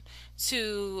account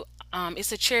to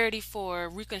it's a charity for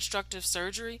reconstructive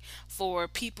surgery for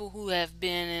people who have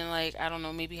been in, like, I don't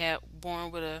know, maybe had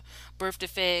born with a birth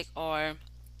defect or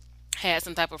had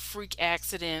some type of freak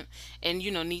accident and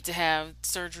need to have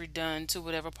surgery done to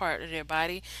whatever part of their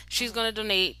body. She's Mhm. going to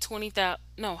donate 20,000.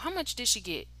 No, how much did she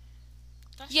get?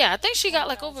 That shit Yeah, I like think she got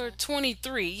like over 20,000.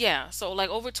 23. Yeah, so like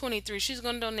over 23. She's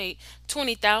going to donate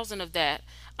 20,000 of that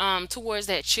towards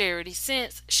that charity,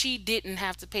 since she didn't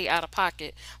have to pay out of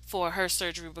pocket for her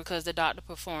surgery because the doctor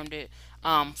performed it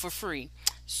for free.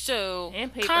 So,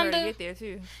 And pay for her to kinda, get there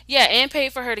too. yeah, and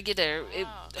paid for her to get there.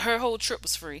 Wow. Her whole trip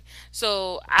was free.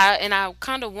 So I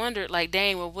kind of wondered, like,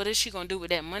 dang, well, what is she gonna do with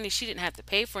that money? She didn't have to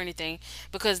pay for anything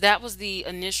because that was the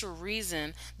initial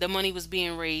reason the money was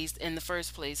being raised in the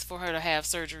first place, for her to have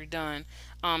surgery done,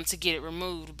 to get it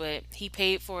removed. But he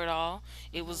paid for it all.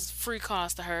 It Mhm. was free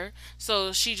cost to her.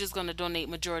 So she's just gonna donate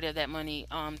majority of that money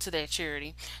to that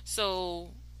charity.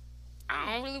 So I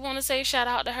don't really want to say shout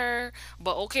out to her,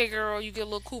 but okay, girl, you get a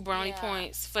little cool brownie Yeah.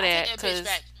 points for I take that, that bitch cause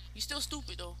back. You still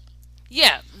stupid though.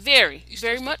 yeah, very, You still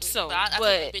very much stupid. But so. I take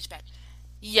that But bitch back.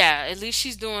 yeah, at least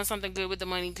she's doing something good with the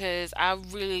money, because I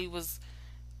really was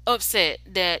upset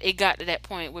that it got to that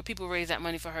point where people raised that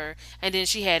money for her and then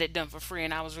she had it done for free.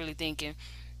 And I was really thinking,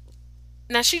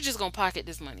 now she just gonna pocket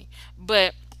this money.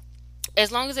 But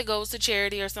as long as it goes to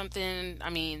charity or something, I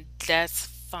mean, that's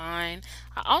fine.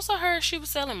 I also heard she was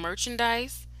selling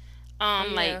merchandise, Oh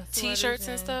like yeah, sweaters t-shirts and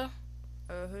and stuff.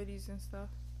 hoodies and stuff.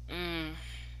 Mm.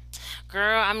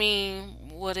 Girl, I mean,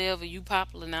 whatever. You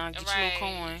popular now, get your little Right.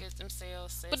 coin. Get them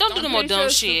sales, But sis. don't do Don't no more Pretty dumb sure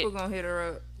shit. Super gonna hit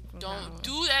her up. don't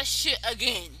do that shit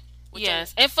again. With your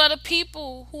Yes, and for the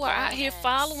people who are out grown here ass.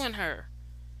 following her,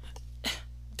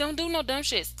 don't do no dumb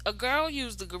shit. A girl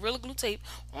used the Gorilla Glue tape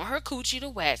on her coochie to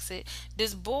wax it.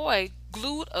 This boy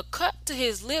glued a cut to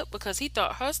his lip because he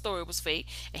thought her story was fake,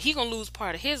 and he gonna lose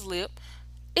part of his lip.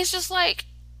 It's just like,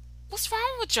 what's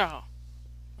wrong with y'all?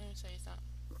 Let me tell you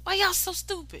something. Why y'all so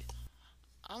stupid?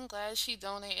 I'm glad she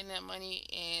donating that money,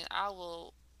 and I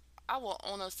will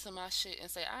own up to my shit and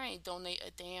say I ain't donate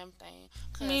a damn thing, Me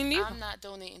cause neither. I'm not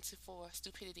donating to for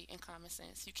stupidity and common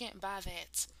sense. You can't buy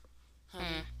that, honey.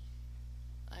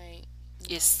 Mm, Like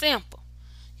it's no, simple.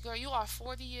 girl, you are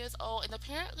 40 years old, and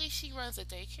apparently she runs a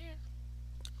daycare.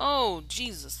 Oh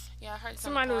Jesus, Yeah, I heard this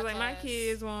on the Somebody was like, my podcast.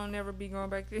 kids won't never be going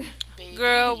back there.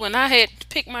 girl, when Baby. I had to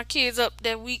pick my kids up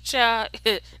that week, child,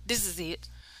 this is it.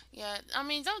 Yeah, I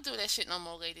mean, don't do that shit no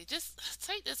more, lady. Just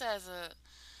take this as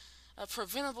a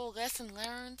preventable lesson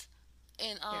learned,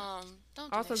 and Yeah. don't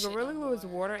do Also, that shit Gorilla no Glue is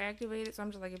more. water activated, so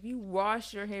I'm just like, if you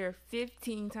wash your hair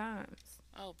 15 times,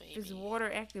 Oh, it's baby,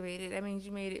 water activated. That means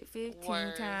you made it 15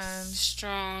 worse. times.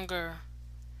 Stronger.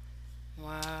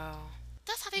 Wow.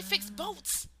 That's how they fix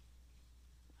boats.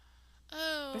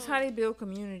 That's Oh, how they build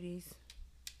communities.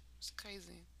 it's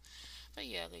crazy. But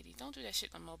yeah, lady, don't do that shit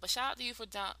no more. But shout out to you for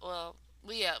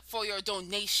for your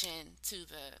donation to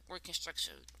the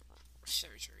reconstruction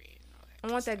surgery and all that I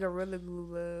good want stuff. that Gorilla Glue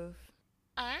love.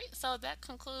 All right, so that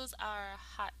concludes our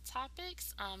hot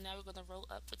topics. Now we're gonna roll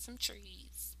up with some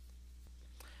trees.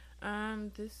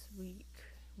 This week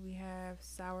we have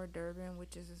Sour Durban,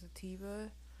 which is a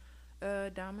sativa,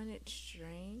 dominant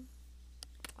strain.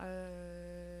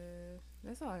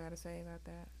 That's all I gotta say about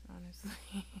that, honestly.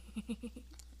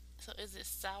 So is it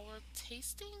sour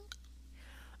tasting?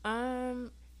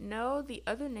 No, the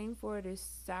other name for it is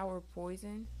sour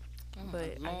poison, Oh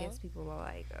but my I lord. guess people are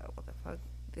like, what the fuck?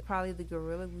 Probably the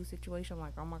Gorilla Glue situation. I'm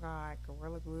like, oh my god,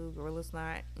 Gorilla Glue, Gorilla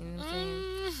Snot. You know what I'm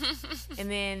saying? Mm.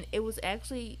 And then it was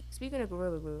actually, speaking of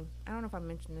Gorilla Glue, I don't know if I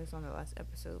mentioned this on the last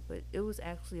episode, but it was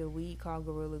actually a weed called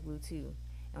Gorilla Glue too.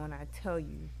 And when I tell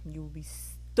you, you will be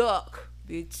stuck,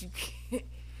 bitch. You can't,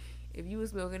 if you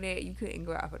was smoking that, you couldn't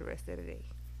go out for the rest of the day.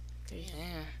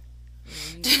 Damn.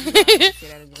 You liable to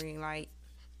sit at a green light.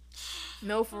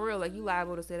 No, for real, like you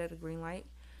liable to sit at a green light.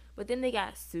 But then they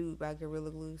got sued by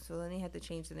Gorilla Glue, so then they had to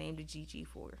change the name to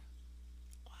GG4.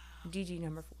 GG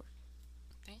number 4.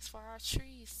 Thanks for our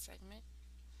trees segment.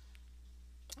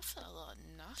 I feel a little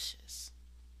nauseous.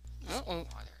 Uh-oh.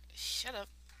 Water. Shut up.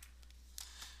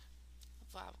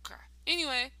 Bob cry.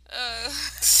 Anyway,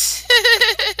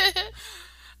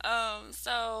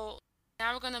 so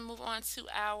now we're gonna move on to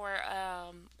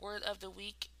our word of the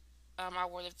week. Our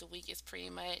word of the week is pretty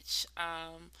much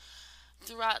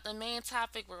throughout the main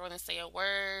topic. We're gonna say a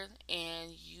word,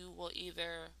 and you will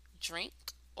either drink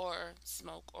or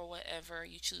smoke or whatever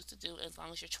you choose to do, as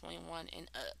long as you're 21 and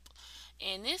up.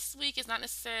 And this week is not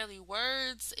necessarily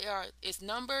words; it's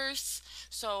numbers.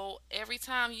 So every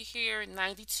time you hear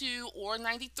 92 or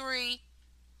 93,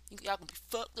 y'all gonna be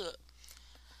fucked up.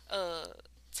 Uh,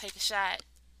 take a shot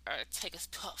or take a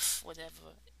puff,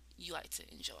 whatever you like to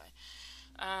enjoy.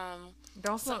 Um,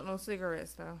 Don't so smoke no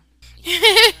cigarettes, though. yeah,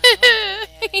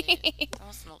 don't do that.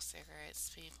 Don't smoke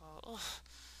cigarettes, people. Ugh.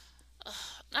 Ugh.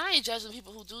 I ain't judging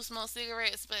people who do smoke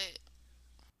cigarettes, but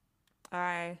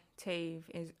I'm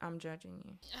judging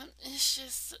you. it's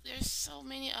just there's so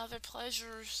many other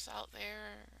pleasures out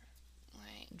there.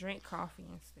 Like, Drink coffee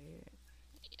instead.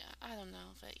 yeah, I don't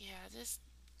know, but yeah, just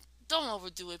don't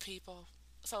overdo it, people.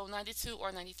 So 92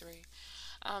 or 93.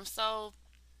 So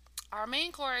our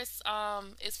main course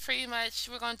is pretty much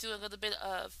we're going to do a little bit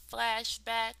of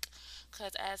flashback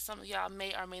because as some of y'all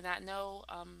may or may not know,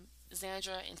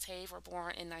 Xandra and Tave were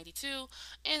born in 92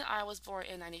 and I was born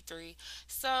in 93.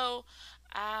 So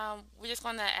we're just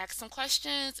going to ask some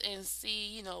questions and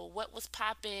see, what was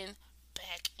popping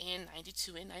back in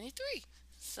 92 and 93.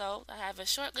 So I have a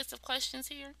short list of questions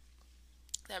here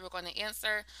that we're going to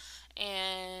answer,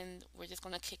 and we're just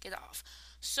going to kick it off.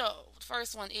 So, the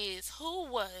first one is who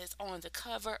was on the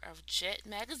cover of Jet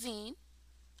magazine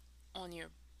on your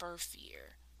birth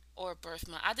year or birth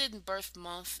month? I didn't birth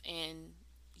month and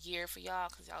year for y'all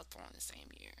because y'all was born the same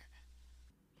year.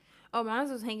 Oh, mine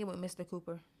was hanging with Mr.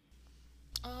 Cooper.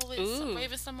 Oh, it's Ooh.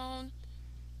 Raven Simone.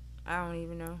 I don't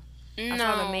even know. I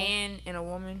saw the No. man and a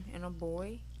woman and a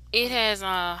boy. It has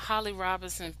Holly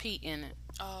Robinson Pete in it.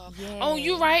 Oh, okay. Yeah. Oh,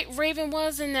 you right. Raven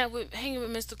was in that with hanging with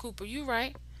Mr. Cooper. You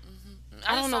right.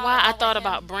 I don't know saw why the I one thought with him.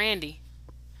 about Brandy.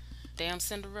 Damn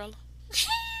Cinderella.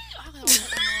 I don't know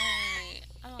her name.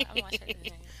 I don't like her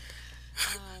name.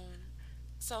 Um,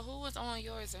 so who was on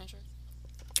yours, Andrew?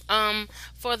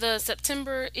 For the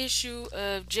September issue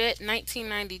of Jet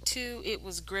 1992, it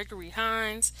was Gregory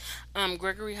Hines.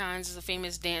 Gregory Hines is a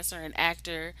famous dancer and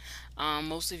actor.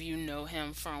 Most of you know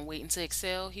him from Waiting to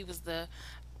Excel. He was the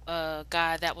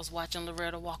guy that was watching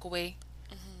Loretta walk away.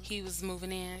 He was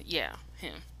moving in. Yeah,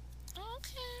 him.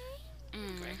 Okay.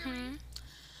 Gregory.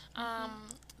 Hmm. Um,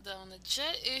 on the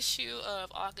Jet issue of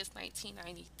August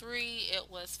 1993, it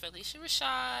was Felicia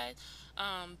Rashad,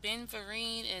 Ben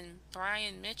Vereen, and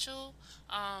Brian Mitchell.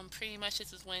 Pretty much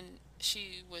this is when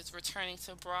she was returning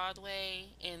to Broadway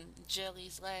in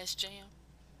Jelly's Last Jam.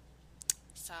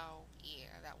 So, yeah,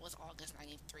 that was August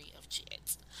 93 of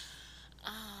Jet.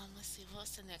 Let's see,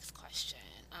 what's the next question?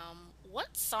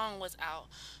 What song was out?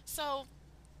 So,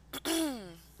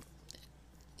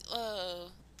 uh,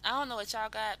 I don't know what y'all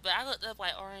got, but I looked up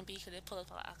like R&B because it pulled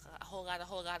up like a whole lot of.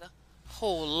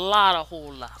 Whole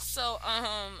lot. So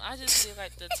I just did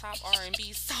like the top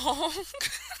R&B song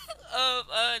of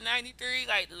 '93,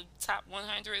 like the top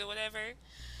 100 or whatever.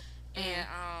 And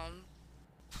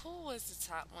who was the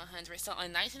top 100? So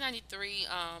in 1993,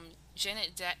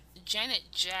 Janet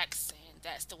Jackson,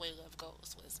 "That's the Way Love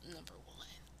Goes" was number one.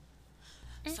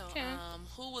 So, Okay.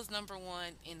 who was number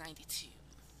one in '92?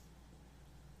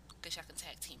 Guess y'all can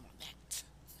tag team on that.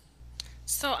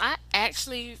 So I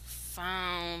actually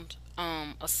found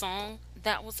a song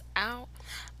that was out.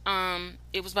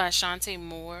 It was by Shantae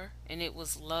Moore and it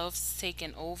was Love's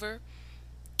Taken Over.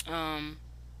 Um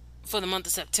for the month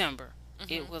of September.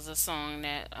 It Mhm. was a song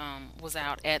that was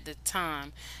out at the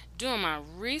time. Doing my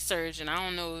research, and I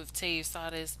don't know if Tay saw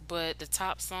this, but the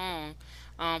top song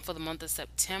for the month of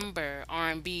September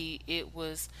R&B, it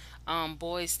was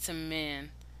Boys to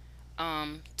Men,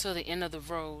 To the End of the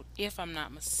Road, if I'm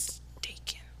not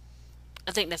mistaken.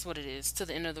 I think that's what it is. To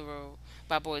the End of the Road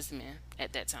by Boys to Men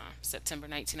at that time, September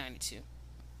 1992.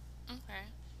 Okay.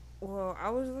 Well, I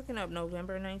was looking up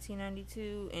November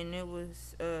 1992, and it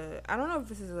was I don't know if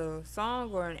this is a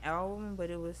song or an album, but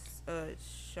it was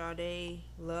Sade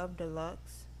Love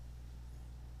Deluxe.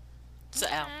 It's an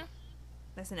Okay. album.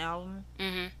 That's an album.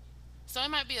 Hmm. So it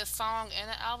might be a song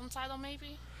and an album title,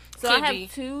 maybe. So I Could have be.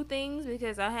 two things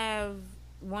because I have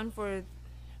one for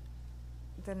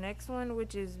the next one,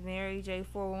 which is Mary J.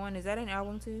 401. Is that an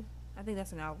album too? I think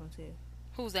that's an album too.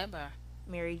 Who's that by?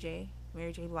 Mary J.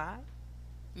 Mary J. Blige.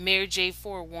 Mary J.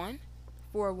 41.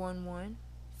 411.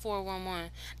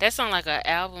 411. That sounds like an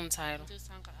album title. It do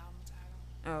sound like an album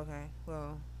title. Okay,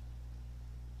 well,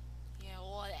 Yeah,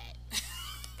 all that.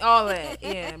 all that.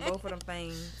 Yeah, both of them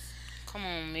things. Come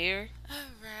on, Mary. All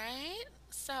right.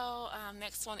 So,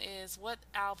 next one is what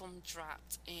album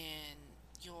dropped in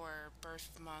your birth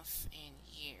month and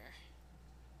year?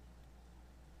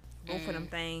 Both of them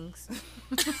things.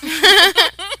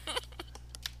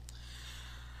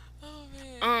 Oh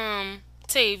man.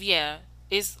 Tave, yeah.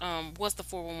 It's what's the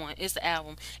 411? It's the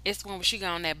album. It's the one where she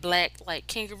got on that black like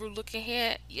kangaroo looking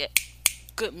hat. Yeah.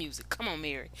 Good music. Come on,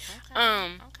 Mary. Okay.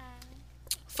 Um, Okay.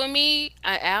 for me,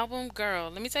 an album, girl,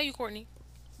 let me tell you, Courtney,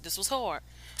 this was hard.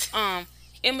 Um,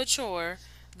 Immature.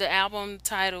 The album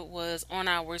title was On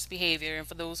Our Worst Behavior, and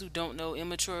for those who don't know,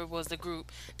 Immature was the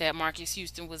group that Marcus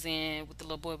Houston was in with the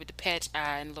little boy with the patch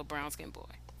eye and the little brown skin boy.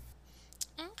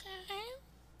 Okay.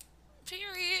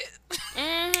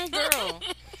 Period. Girl.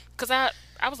 Cause I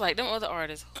was like them other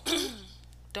artists who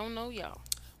don't know y'all.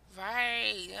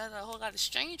 Right. There's a whole lot of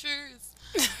strangers.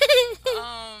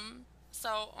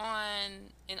 So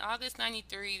on in August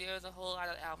 '93, there was a whole lot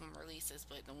of album releases,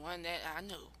 but the one that I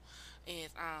knew is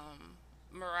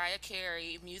Mariah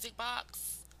Carey Music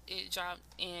Box. It dropped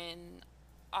in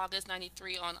August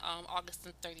 '93 on August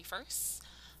the 31st.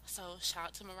 So shout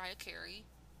out to Mariah Carey.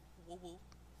 Woo woo.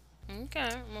 Okay,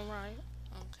 I'm alright.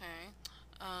 Okay.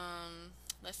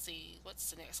 Let's see. What's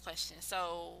the next question?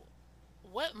 So,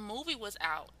 what movie was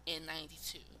out in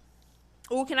 '92?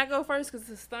 Oh, can I go first? Because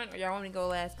it's a stunt, or y'all want me to go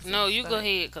last? 'Cause No, it's a you go stunt?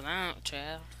 ahead, cause I don't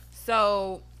child.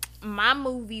 So, my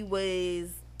movie was.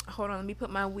 Hold on, let me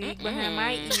put my wig behind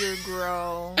my ear,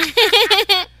 girl.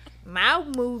 My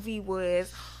movie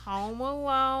was Home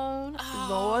Alone,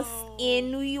 Lost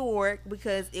in New York,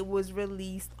 because it was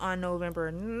released on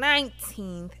November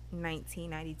 19th,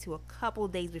 1992, a couple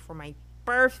days before my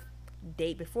birth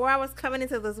date. Before I was coming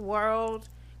into this world,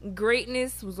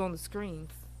 greatness was on the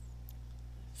screens.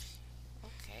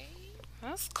 Okay.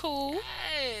 That's cool.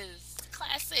 Yes.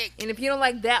 Classic. And if you don't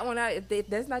like that one, if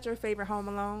that's not your favorite Home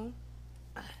Alone,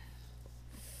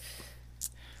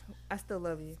 I still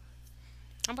love you.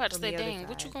 I'm about to From say, the other dang,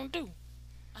 what you side. gonna do?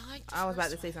 I like the I was about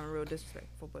first to say one. something real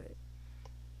disrespectful, but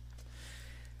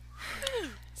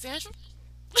Sandra?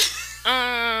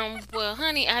 Well,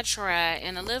 honey, I tried,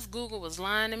 and unless Google was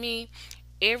lying to me,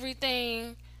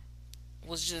 everything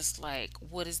was just like,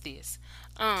 what is this?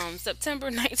 September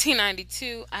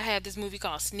 1992, I had this movie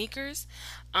called Sneakers.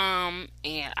 And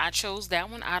I chose that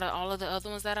one out of all of the other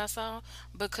ones that I saw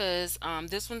because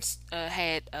this one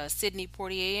had Sidney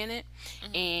Poitier in it,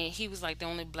 and he was like the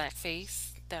only black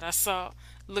face that I saw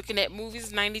looking at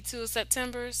movies 92 of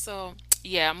September. So,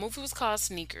 yeah, movie was called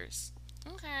Sneakers.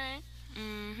 Okay.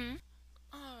 Mm-hmm.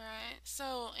 All right.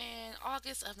 So in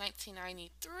August of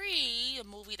 1993, a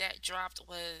movie that dropped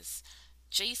was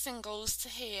Jason Goes to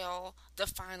Hell: The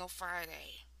Final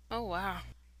Friday. Oh, wow.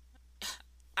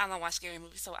 I don't watch scary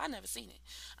movies, so I never seen it.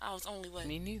 I was only what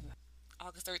Me neither.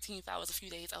 August 13th. I was a few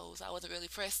days old, so I wasn't really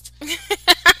pressed.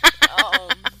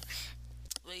 Um,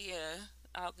 but yeah,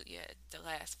 yeah,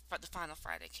 the Final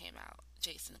Friday came out.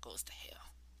 Jason Goes to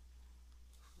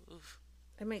Hell. Oof.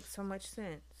 it makes so much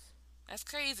sense. That's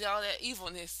crazy. All that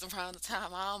evilness around the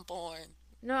time I'm born.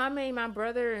 No, I mean my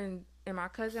brother and my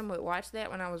cousin would watch that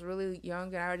when I was really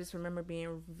young, and I just remember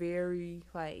being very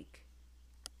like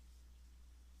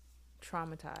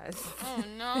traumatized. Oh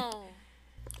no.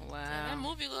 Yeah, that Wow.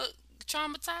 movie looked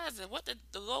traumatizing. What did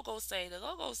the logo say? The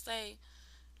logo say,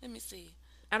 let me see.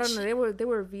 I don't know. She, They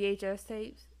were VHS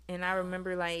tapes, and I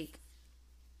remember like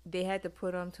they had to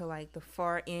put them to like the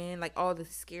far end, like all the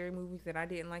scary movies that I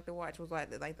didn't like to watch was like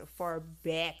the far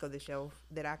back of the shelf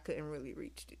that I couldn't really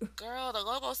reach to. girl, the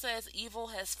logo says evil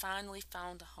has finally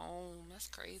found a home. That's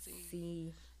crazy.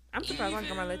 See, I'm surprised my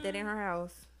grandma let that in Evil. her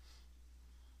house.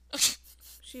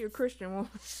 She a Christian woman.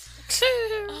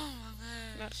 Oh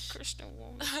my Not a gosh. Christian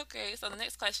woman. Okay, so the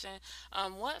next question.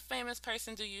 What famous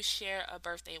person do you share a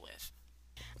birthday with?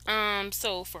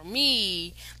 So for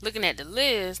me, looking at the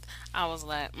list, I was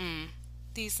like,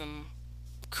 these some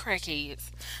crackheads.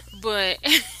 But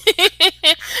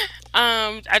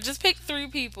I just picked three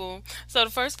people. So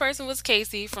the first person was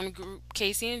Casey from the group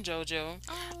Casey and JoJo.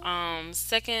 Oh,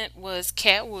 Second was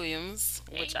Cat Williams,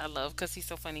 which I hey. love because he's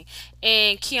so funny,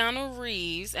 and Keanu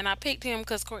Reeves. And I picked him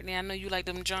because Courtney, I know you like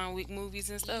them John Wick movies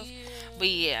and stuff. But Yeah.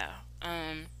 yeah,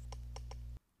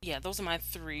 yeah, those are my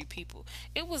three people.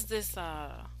 It was this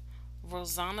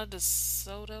Rosanna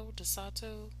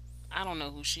DeSato. I don't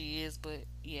know who she is, but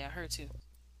yeah, her too.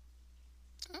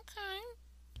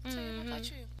 Okay. Tell you what Hmm.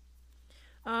 about you?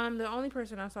 The only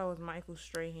person I saw was Michael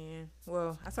Strahan.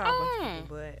 Well, I saw a bunch of people, Oh,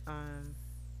 but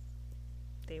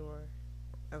they were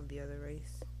of the other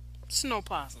race. snow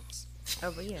possums.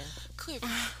 Oh, but yeah. Clear.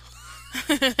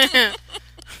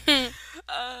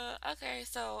 Okay,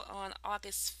 so on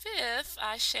August 5th,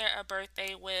 I share a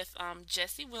birthday with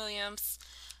Jesse Williams.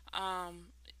 Um,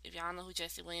 if y'all know who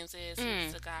Jesse Williams is, he's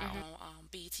Mm, the guy hmm. on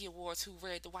BET Awards who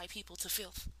read the white people to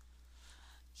filth.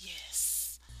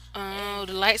 Yes. Oh, And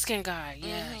the light skinned guy.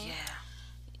 Yeah, hmm yeah.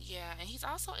 yeah, and he's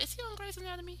also, is he on Grey's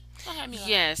Anatomy? Don't have me lie.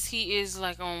 Yes, he is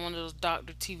like on one of those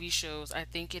doctor TV shows. I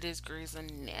think it is Grey's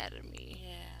Anatomy.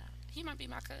 Yeah, he might be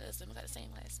my cousin. We got the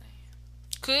same last name.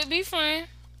 Could be friend.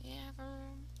 Yeah,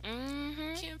 girl.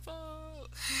 Hmm. Kinfolk.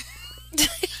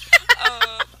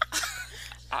 um,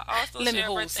 I also Let me share a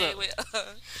hold birthday up. with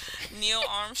Neil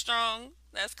Armstrong.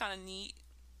 That's kind of neat.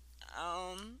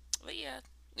 But yeah,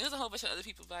 there was a whole bunch of other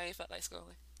people, but I ain't felt like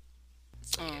scrolling.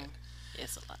 So yeah, Oh,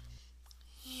 it's a lot.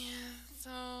 yeah. So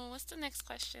what's the next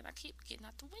question? I keep getting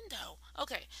out the window.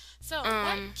 Okay, so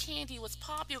what Um, candy was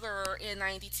popular in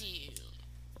 '92?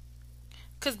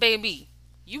 Cause baby,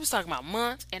 you was talking about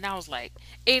months, and I was like,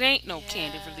 it ain't no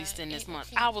candy Yeah, released in this ain't no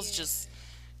month. I candy. was just Yeah.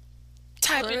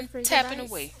 Butterfinger tapping Nights.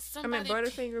 away. I mean Somebody,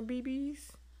 Butterfinger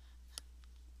BBs.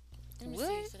 let me see.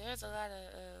 What? So there's a lot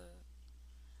of.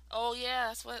 Oh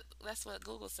yeah, that's what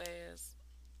Google says.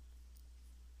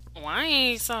 Well, I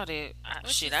ain't saw that.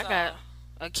 What you Shit, I got saw?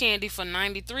 a candy for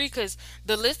 93 because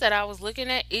the list that I was looking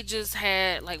at, it just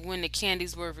had like when the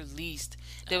candies were released.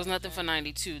 There was Oh, nothing for okay.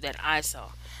 92 that I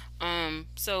saw.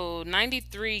 So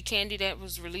 93 candy that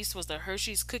was released was the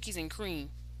Hershey's Cookies and Cream.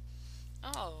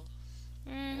 Oh,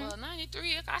 Hmm. well,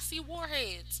 '93. I see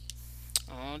warheads.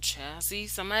 Oh, child, see,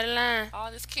 somebody lying.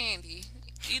 All this candy.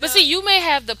 But Either see, you may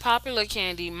have the popular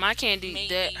candy. My candy,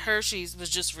 that maybe. Hershey's was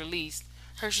just released.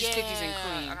 Hershey's Cookies and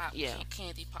Yeah, I Cream. got Yeah.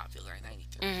 candy popular in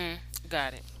 '93.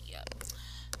 Got it. Yep.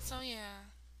 So yeah.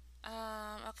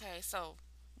 Okay. So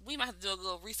we might have to do a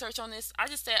little research on this. I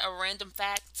just said a random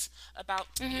fact about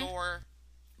hmm your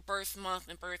birth month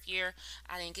and birth year.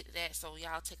 I didn't get to that, so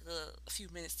y'all take a few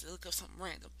minutes to look up something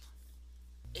random.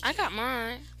 I got AKA.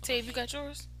 mine. Go Tabe, you ahead. got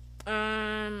yours?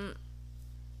 Um,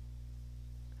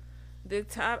 the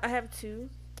top. I have two.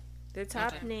 The top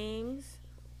Okay. Okay. names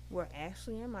were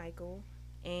Ashley and Michael,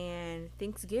 and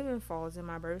Thanksgiving falls in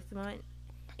my birth month.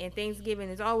 And Thanksgiving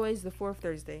is always the fourth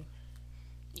Thursday.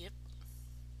 Yep.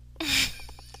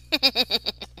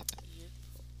 Yep.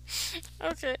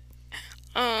 Okay.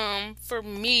 For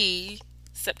me,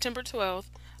 September 12th,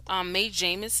 Mae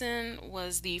Jemison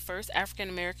was the first African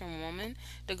American woman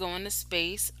to go into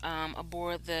space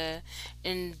aboard the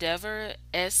Endeavour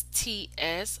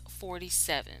STS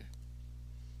 47.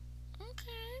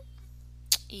 Okay.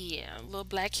 Yeah, a little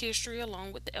black history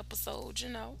along with the episode.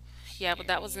 Yeah, but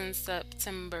that was in Period.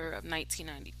 September of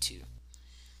 1992.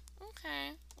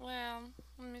 Okay. Well,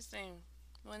 let me see.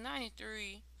 Well,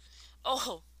 '93.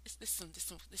 Oh, this some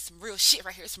real shit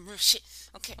right here. Some real shit.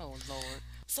 Okay. Oh, Lord.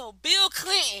 So Bill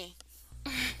Clinton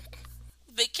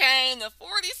became the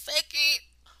 42nd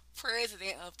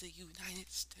president of the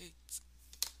United States.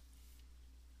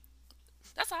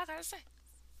 That's all I gotta say.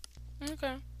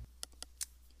 Okay.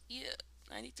 Yeah,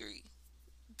 '93.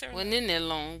 Turn Wasn't up. in there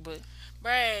long, but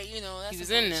Right, that's he some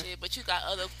was in there. bullshit. But you got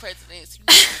other presidents.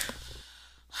 I'ma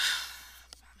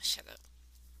shut up.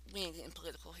 We ain't getting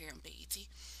political here in BET.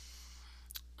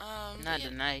 But Not yeah,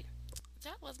 tonight.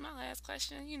 that was my last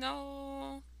question.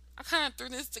 I kind of threw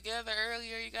this together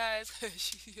earlier, you guys.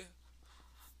 Yeah,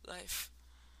 life.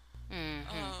 Hmm.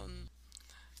 Um,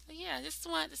 but yeah, just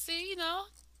wanted to see,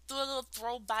 do a little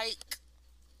throwback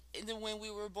into when we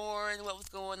were born, what was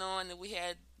going on that we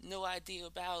had no idea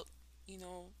about, you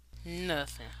know.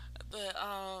 Nothing. But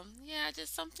yeah,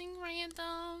 just something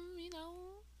random, you know.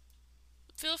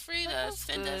 Feel free Well, to that's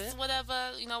send us good.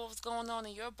 whatever, you know, what was going on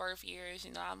in your birth years.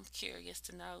 You know, I'm curious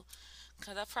to know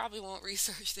because I probably won't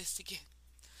research this again.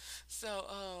 So,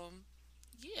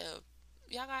 yeah.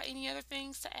 Y'all got any other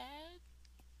things to add?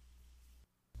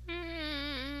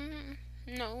 Mm,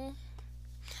 no,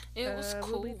 it was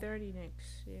We'll be cool. 30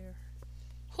 next year.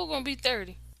 Who gonna be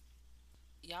 30?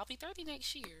 Y'all be 30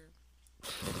 next year.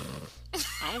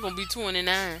 I'm gonna be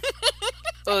 29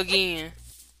 again.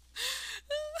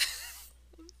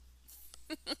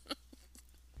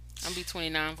 I'll be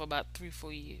 29 for about 3,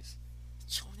 4 years.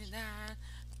 29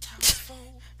 times 4.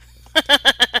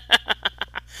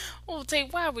 Oh,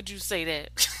 Tate, why would you say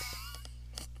that?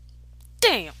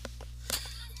 Damn,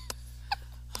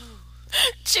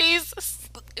 Jesus.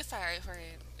 Look, it's alright, friend.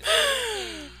 It's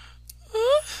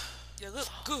okay. You look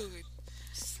good.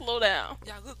 Slow down.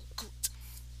 Y'all look good.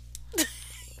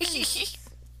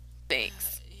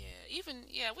 Thanks. Yeah, even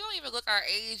yeah, we don't even look our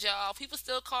age, y'all. People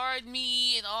still card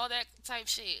me and all that type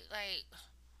shit. Like,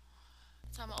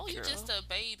 talking about, oh, you just Girl, a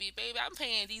baby, baby. I'm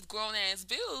paying these grown ass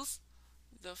bills.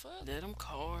 The fuck, let them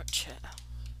card child.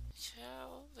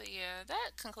 child. But yeah,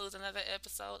 that concludes another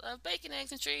episode of Bacon,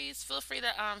 Eggs, and Trees. Feel free to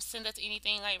send us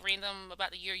anything like random about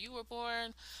the year you were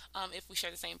born. If we share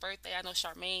the same birthday, I know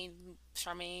Charmaine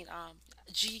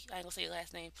G. I ain't gonna say your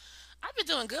last name. I've been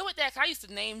doing good with that 'cause I used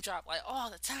to name drop like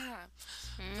all the time.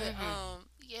 But Hmm.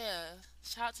 yeah,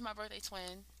 shout out to my birthday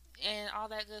twin and all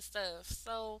that good stuff.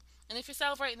 So, and if you're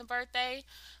celebrating a birthday,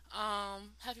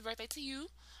 happy birthday to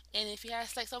you. And if you had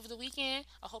sex over the weekend,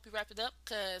 I hope you wrapped it up.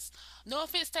 Cause no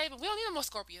offense, Tay, but we don't need no more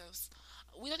Scorpios.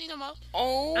 We don't need no more.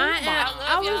 Oh I my I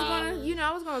love was y'all. gonna,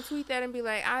 I was gonna tweet that and be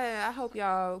like, I hope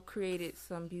y'all created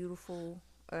some beautiful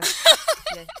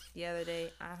the other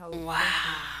day. I hope. Thank you. wow.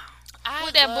 I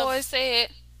What that love boy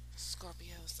said.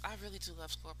 Scorpios. I really do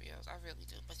love Scorpios. I really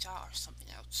do. But y'all are something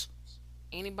else.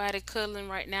 Anybody cuddling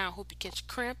right now, hope you catch a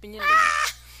cramp in your leg.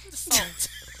 The salt,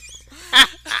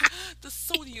 the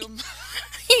sodium.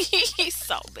 He's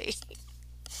so big.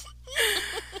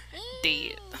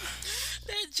 Dead.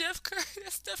 That Jeff Curry,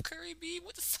 that Steph Curry beat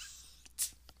with the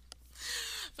salt.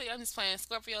 But yeah, I'm just playing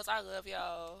Scorpios. I love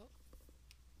y'all.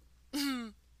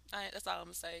 That's all I'm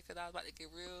gonna say because I was about to get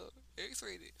real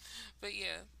X-rated. But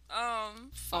yeah, Oh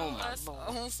follow my us lord.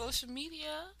 on social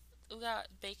media. We got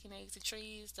Bacon Eggs and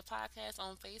Trees, the podcast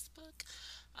on Facebook.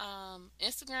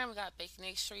 Instagram, we got Bacon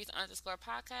Eggs Trees underscore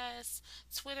podcast.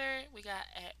 Twitter, we got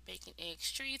at Bacon Eggs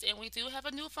Trees. And we do have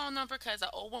a new phone number because the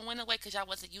old one went away because y'all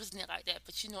wasn't using it like that.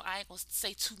 But you know, I ain't gonna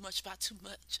say too much about too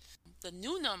much. The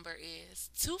new number is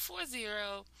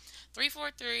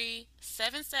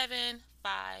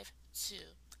 240-343-7752.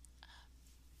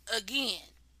 Again,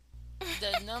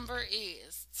 the number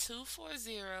is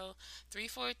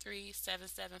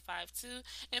 240-343-7752.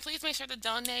 And please make sure to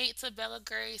donate to Bella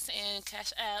Grace and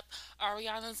Cash App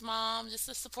Ariana's mom just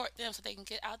to support them so they can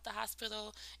get out the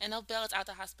hospital. And no, Bella's out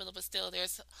the hospital, but still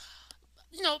there's,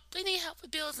 they need help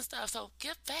with bills and stuff. So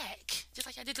give back. Just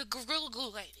like I did the Gorilla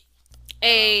Glue lady.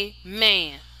 Hello.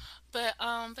 Amen. But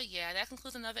yeah, that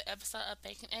concludes another episode of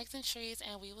Bacon, Eggs, and Trees,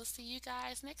 and we will see you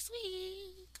guys next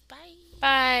week. Bye.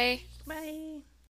 Bye. Bye.